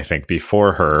him out, I think,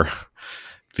 before her,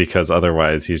 because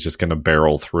otherwise he's just going to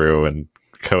barrel through and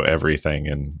coat everything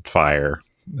in fire.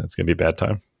 That's going to be a bad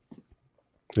time.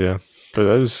 Yeah, but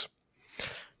that was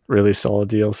really solid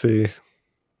DLC.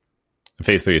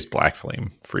 Phase 3 is Black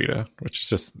Flame Frida, which is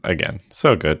just, again,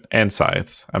 so good. And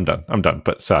Scythes. I'm done.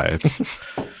 But Scythes.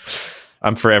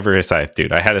 I'm forever a Scythe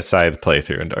dude. I had a Scythe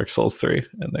playthrough in Dark Souls 3,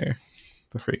 and they're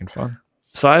freaking fun.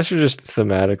 Scythes are just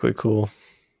thematically cool.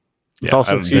 It's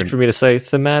also easy for me to say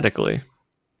thematically.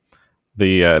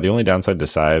 The only downside to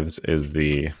Scythes is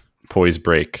the poise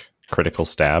break critical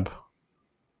stab.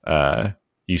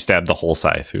 You stab the whole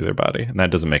scythe through their body, and that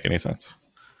doesn't make any sense.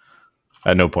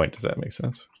 At no point does that make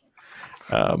sense.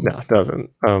 No, it doesn't.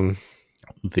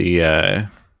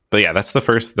 But yeah, that's the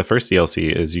first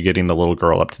DLC is you getting the little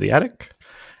girl up to the attic,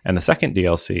 and the second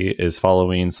DLC is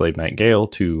following Slave Knight Gale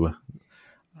to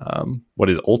what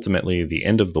is ultimately the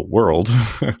end of the world,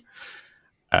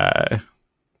 to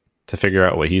figure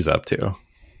out what he's up to.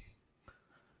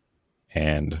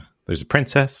 And there's a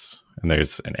princess, and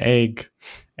there's an egg,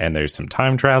 and there's some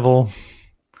time travel,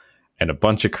 and a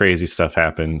bunch of crazy stuff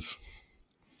happens.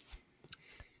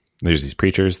 There's these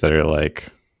preachers that are like,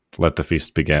 let the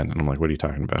feast begin. And I'm like, what are you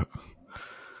talking about?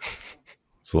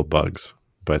 It's little bugs.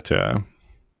 But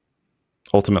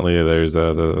ultimately, there's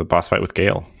the boss fight with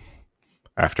Gale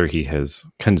after he has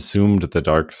consumed the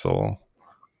Dark Soul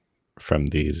from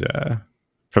these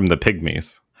from the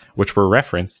pygmies, which were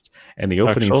referenced in the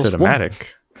opening cinematic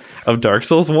of Dark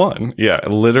Souls 1. Yeah,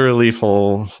 literally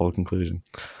full conclusion.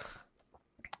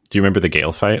 Do you remember the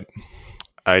Gale fight?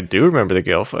 I do remember the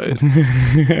Gale fight.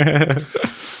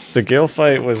 The Gale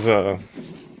fight was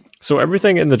so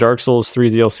everything in the Dark Souls 3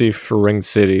 DLC for Ringed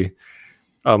City,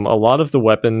 a lot of the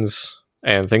weapons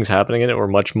and things happening in it were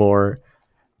much more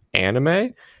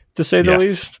anime, to say the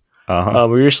least. We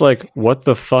were just like, what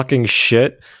the fucking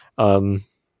shit?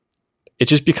 It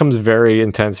just becomes very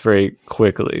intense very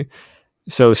quickly.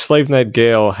 So Slave Knight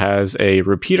Gale has a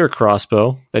repeater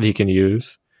crossbow that he can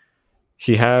use.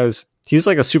 He's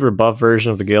like a super buff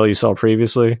version of the Gale you saw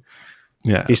previously.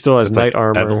 Yeah. He still has knight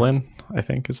armor. Evelyn, I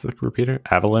think, is the repeater.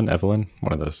 Evelyn,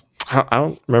 one of those. I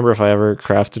don't remember if I ever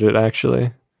crafted it,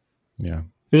 actually. Yeah.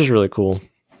 It's just really cool.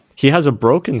 He has a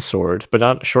broken sword, but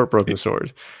not a short broken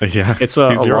sword. Yeah. It's a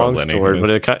long sword, but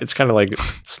it's kind of like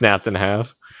snapped in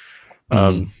half.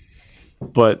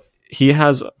 But he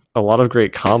has a lot of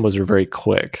great combos that are very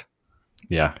quick.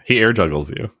 Yeah. He air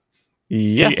juggles you.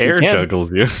 Yeah, he air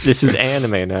juggles you. This is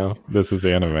anime now. This is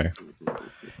anime.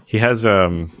 He has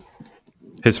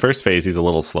his first phase, he's a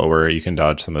little slower. You can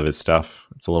dodge some of his stuff.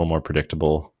 It's a little more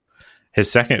predictable.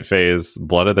 His second phase,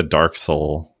 Blood of the Dark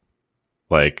Soul,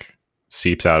 like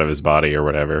seeps out of his body or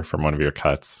whatever from one of your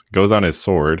cuts, goes on his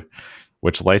sword,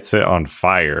 which lights it on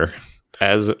fire.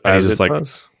 As it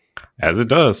does. As it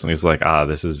does. And he's like,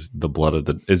 this is the blood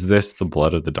of is this the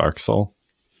blood of the Dark Soul?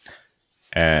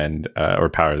 And or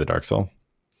power of the Dark Soul.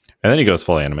 And then he goes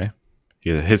full anime.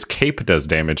 His cape does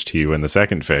damage to you in the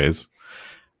second phase.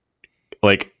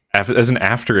 Like as an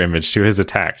after image to his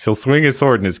attacks. He'll swing his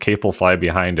sword and his cape will fly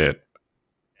behind it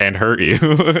and hurt you.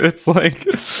 It's like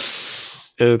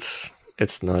it's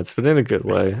nuts, but in a good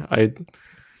way. I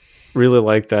really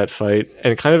like that fight.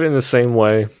 And kind of in the same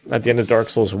way, at the end of Dark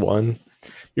Souls 1,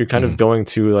 you're kind of going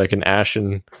to like an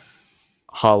ashen,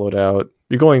 hollowed out.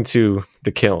 You're going to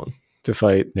the kiln to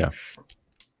fight. Yeah.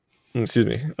 Excuse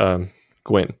me.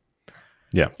 Gwyn.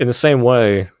 Yeah. In the same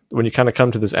way, when you kind of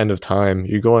come to this end of time,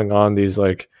 you're going on these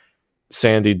like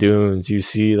sandy dunes. You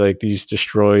see like these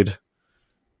destroyed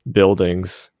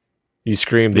buildings. You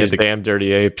scream, these damn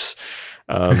dirty apes.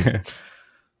 And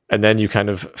then you kind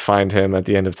of find him at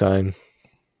the end of time.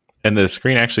 And the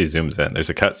screen actually zooms in. There's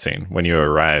a cutscene when you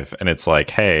arrive, and it's like,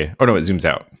 hey, oh no, it zooms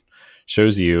out.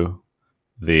 Shows you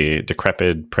the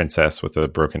decrepit princess with a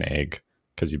broken egg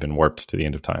because you've been warped to the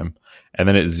end of time. And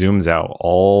then it zooms out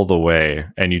all the way,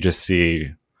 and you just see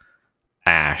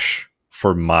ash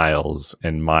for miles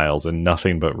and miles and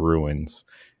nothing but ruins.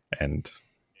 And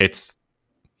it's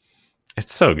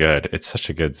so good. It's such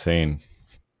a good scene.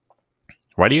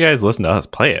 Why do you guys listen to us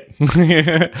play it?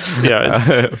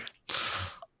 Yeah.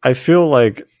 I feel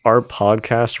like our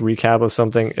podcast recap of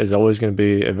something is always going to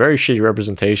be a very shitty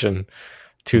representation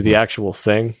to the actual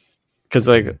thing. Because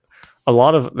like a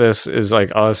lot of this is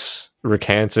like us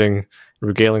regaling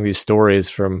these stories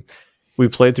from, we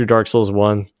played through Dark Souls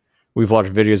 1, we've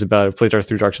watched videos about it, played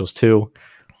through Dark Souls 2,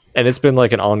 and it's been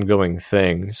like an ongoing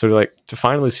thing. So like to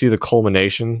finally see the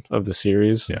culmination of the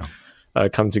series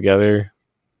come together,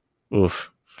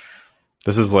 oof.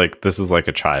 This is like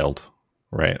a child,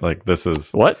 right? Like this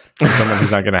is what for someone who's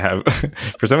not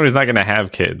gonna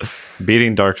have kids.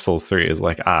 Beating Dark Souls 3 is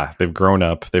like they've grown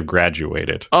up, they've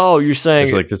graduated. Oh, you're saying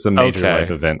it's like this is a major life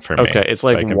event for me. Okay, it's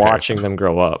like watching them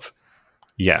grow up.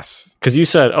 Yes, because you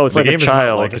said, it's like a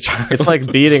child. Like a child. It's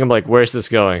like beating. I'm like, where's this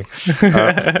going?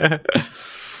 But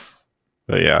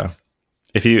yeah,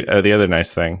 if you the other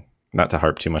nice thing, not to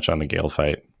harp too much on the Gale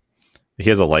fight, he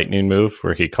has a lightning move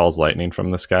where he calls lightning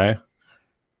from the sky,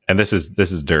 and this is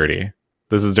dirty.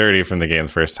 This is dirty from the game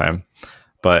the first time.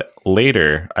 But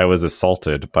later, I was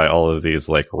assaulted by all of these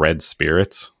like red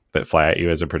spirits that fly at you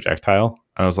as a projectile.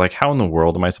 And I was like, how in the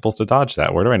world am I supposed to dodge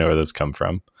that? Where do I know where those come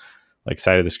from? Like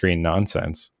side of the screen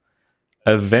nonsense.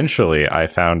 Eventually, I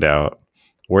found out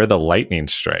where the lightning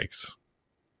strikes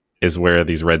is where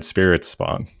these red spirits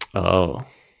spawn. Oh.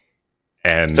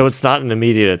 And so it's not an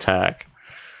immediate attack.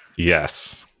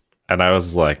 Yes. And I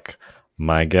was like,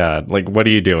 my God, like, what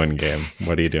are you doing, game?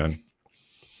 What are you doing?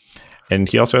 And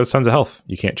he also has tons of health.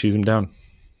 You can't cheese him down.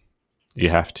 You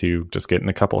have to just get in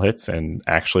a couple hits and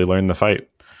actually learn the fight.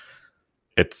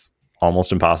 It's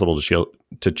almost impossible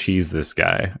to cheese this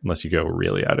guy unless you go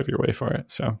really out of your way for it.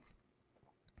 So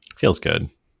feels good.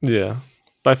 Yeah.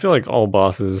 But I feel like all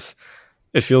bosses,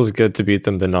 it feels good to beat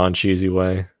them the non-cheesy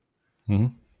way. Mm-hmm.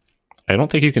 I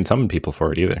don't think you can summon people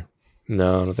for it either.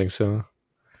 No, I don't think so.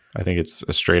 I think it's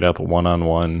a straight up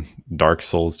one-on-one Dark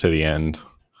Souls to the end.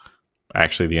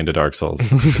 Actually, the end of Dark Souls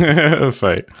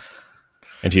fight.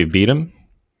 And if you beat him,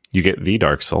 you get the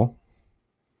Dark Soul,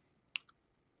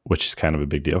 which is kind of a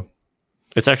big deal.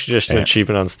 It's actually just an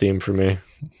achievement on Steam for me.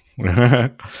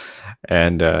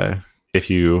 And if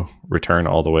you return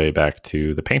all the way back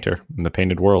to the painter in the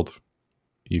painted world,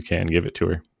 you can give it to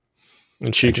her.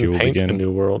 And she can paint a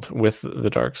new world with the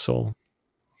Dark Soul.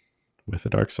 With the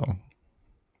Dark Soul.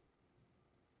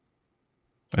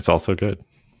 It's also good.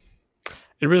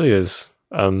 It really is.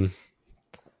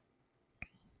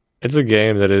 It's a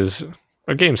game that is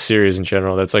a game series in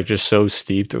general that's like just so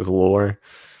steeped with lore.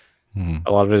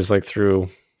 A lot of it is like through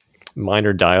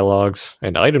minor dialogues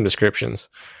and item descriptions,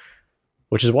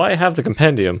 which is why I have the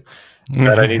compendium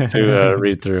that I need to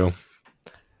read through.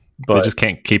 But they just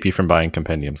can't keep you from buying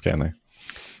compendiums, can they?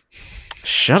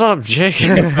 Shut up, Jake.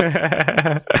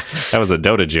 That was a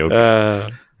Dota joke.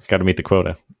 Got to meet the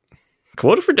quota.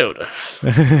 Quota for Dota.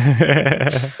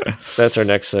 That's our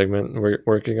next segment we're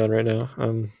working on right now.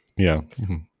 Yeah.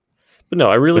 But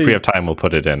no, I really... If we have time, we'll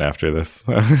put it in after this.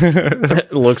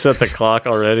 Looks at the clock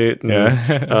already.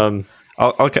 Yeah.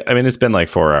 I mean, it's been like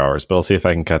 4 hours, but I'll see if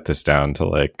I can cut this down to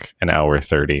like an hour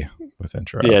 30 with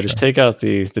intro. Yeah, just take out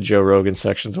the Joe Rogan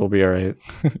sections. We'll be all right.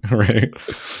 Right.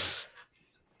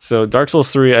 So Dark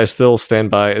Souls 3, I still stand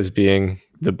by as being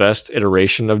the best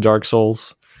iteration of Dark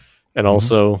Souls. And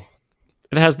also,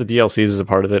 it has the DLCs as a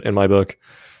part of it in my book.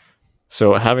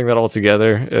 So having that all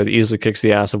together, it easily kicks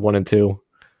the ass of 1 and 2.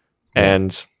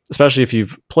 And especially if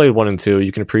you've played 1 and 2,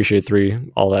 you can appreciate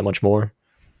 3 all that much more.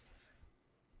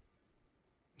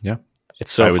 Yeah.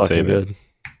 It's so fucking good.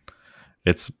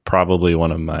 It's probably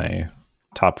one of my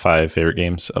top 5 favorite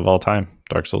games of all time,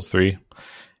 Dark Souls 3.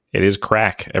 It is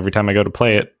crack. Every time I go to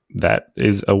play it, that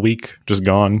is a week just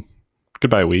gone.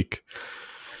 Goodbye week.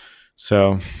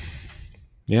 So,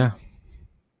 yeah.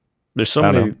 There's so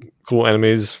many cool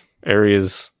enemies,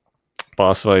 areas,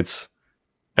 boss fights,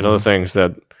 and other things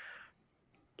that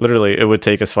literally it would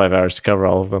take us 5 hours to cover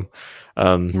all of them.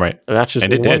 Right. And that's just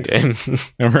one game.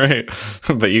 Right.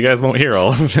 But you guys won't hear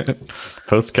all of it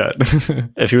post-cut.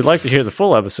 If you would like to hear the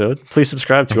full episode, please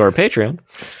subscribe to our Patreon.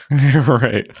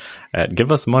 Right. At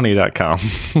giveusmoney.com.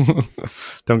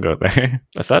 Don't go there.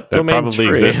 If that domain probably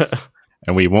exists,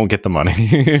 and we won't get the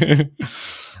money.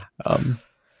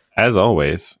 As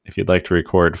always, if you'd like to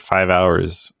record 5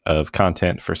 hours of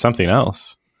content for something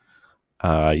else,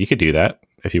 you could do that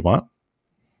if you want.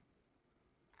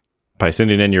 By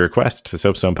sending in your request to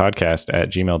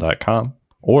soapstonepodcast@gmail.com,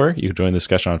 or you can join the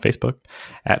discussion on Facebook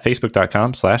at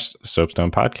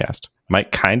facebook.com/soapstonepodcast.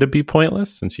 Might kind of be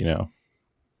pointless since,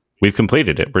 we've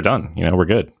completed it. We're done. We're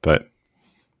good. But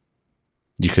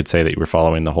you could say that you were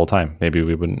following the whole time. Maybe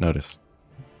we wouldn't notice.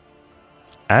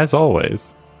 As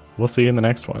always, we'll see you in the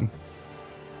next one.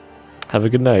 Have a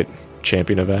good night,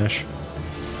 Champion of Ash.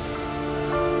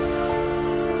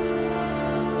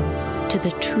 To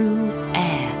the true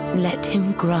heir, let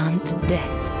him grant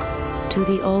death. To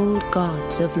the old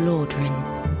gods of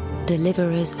Lordran,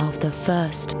 deliverers of the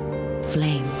first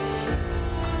flame.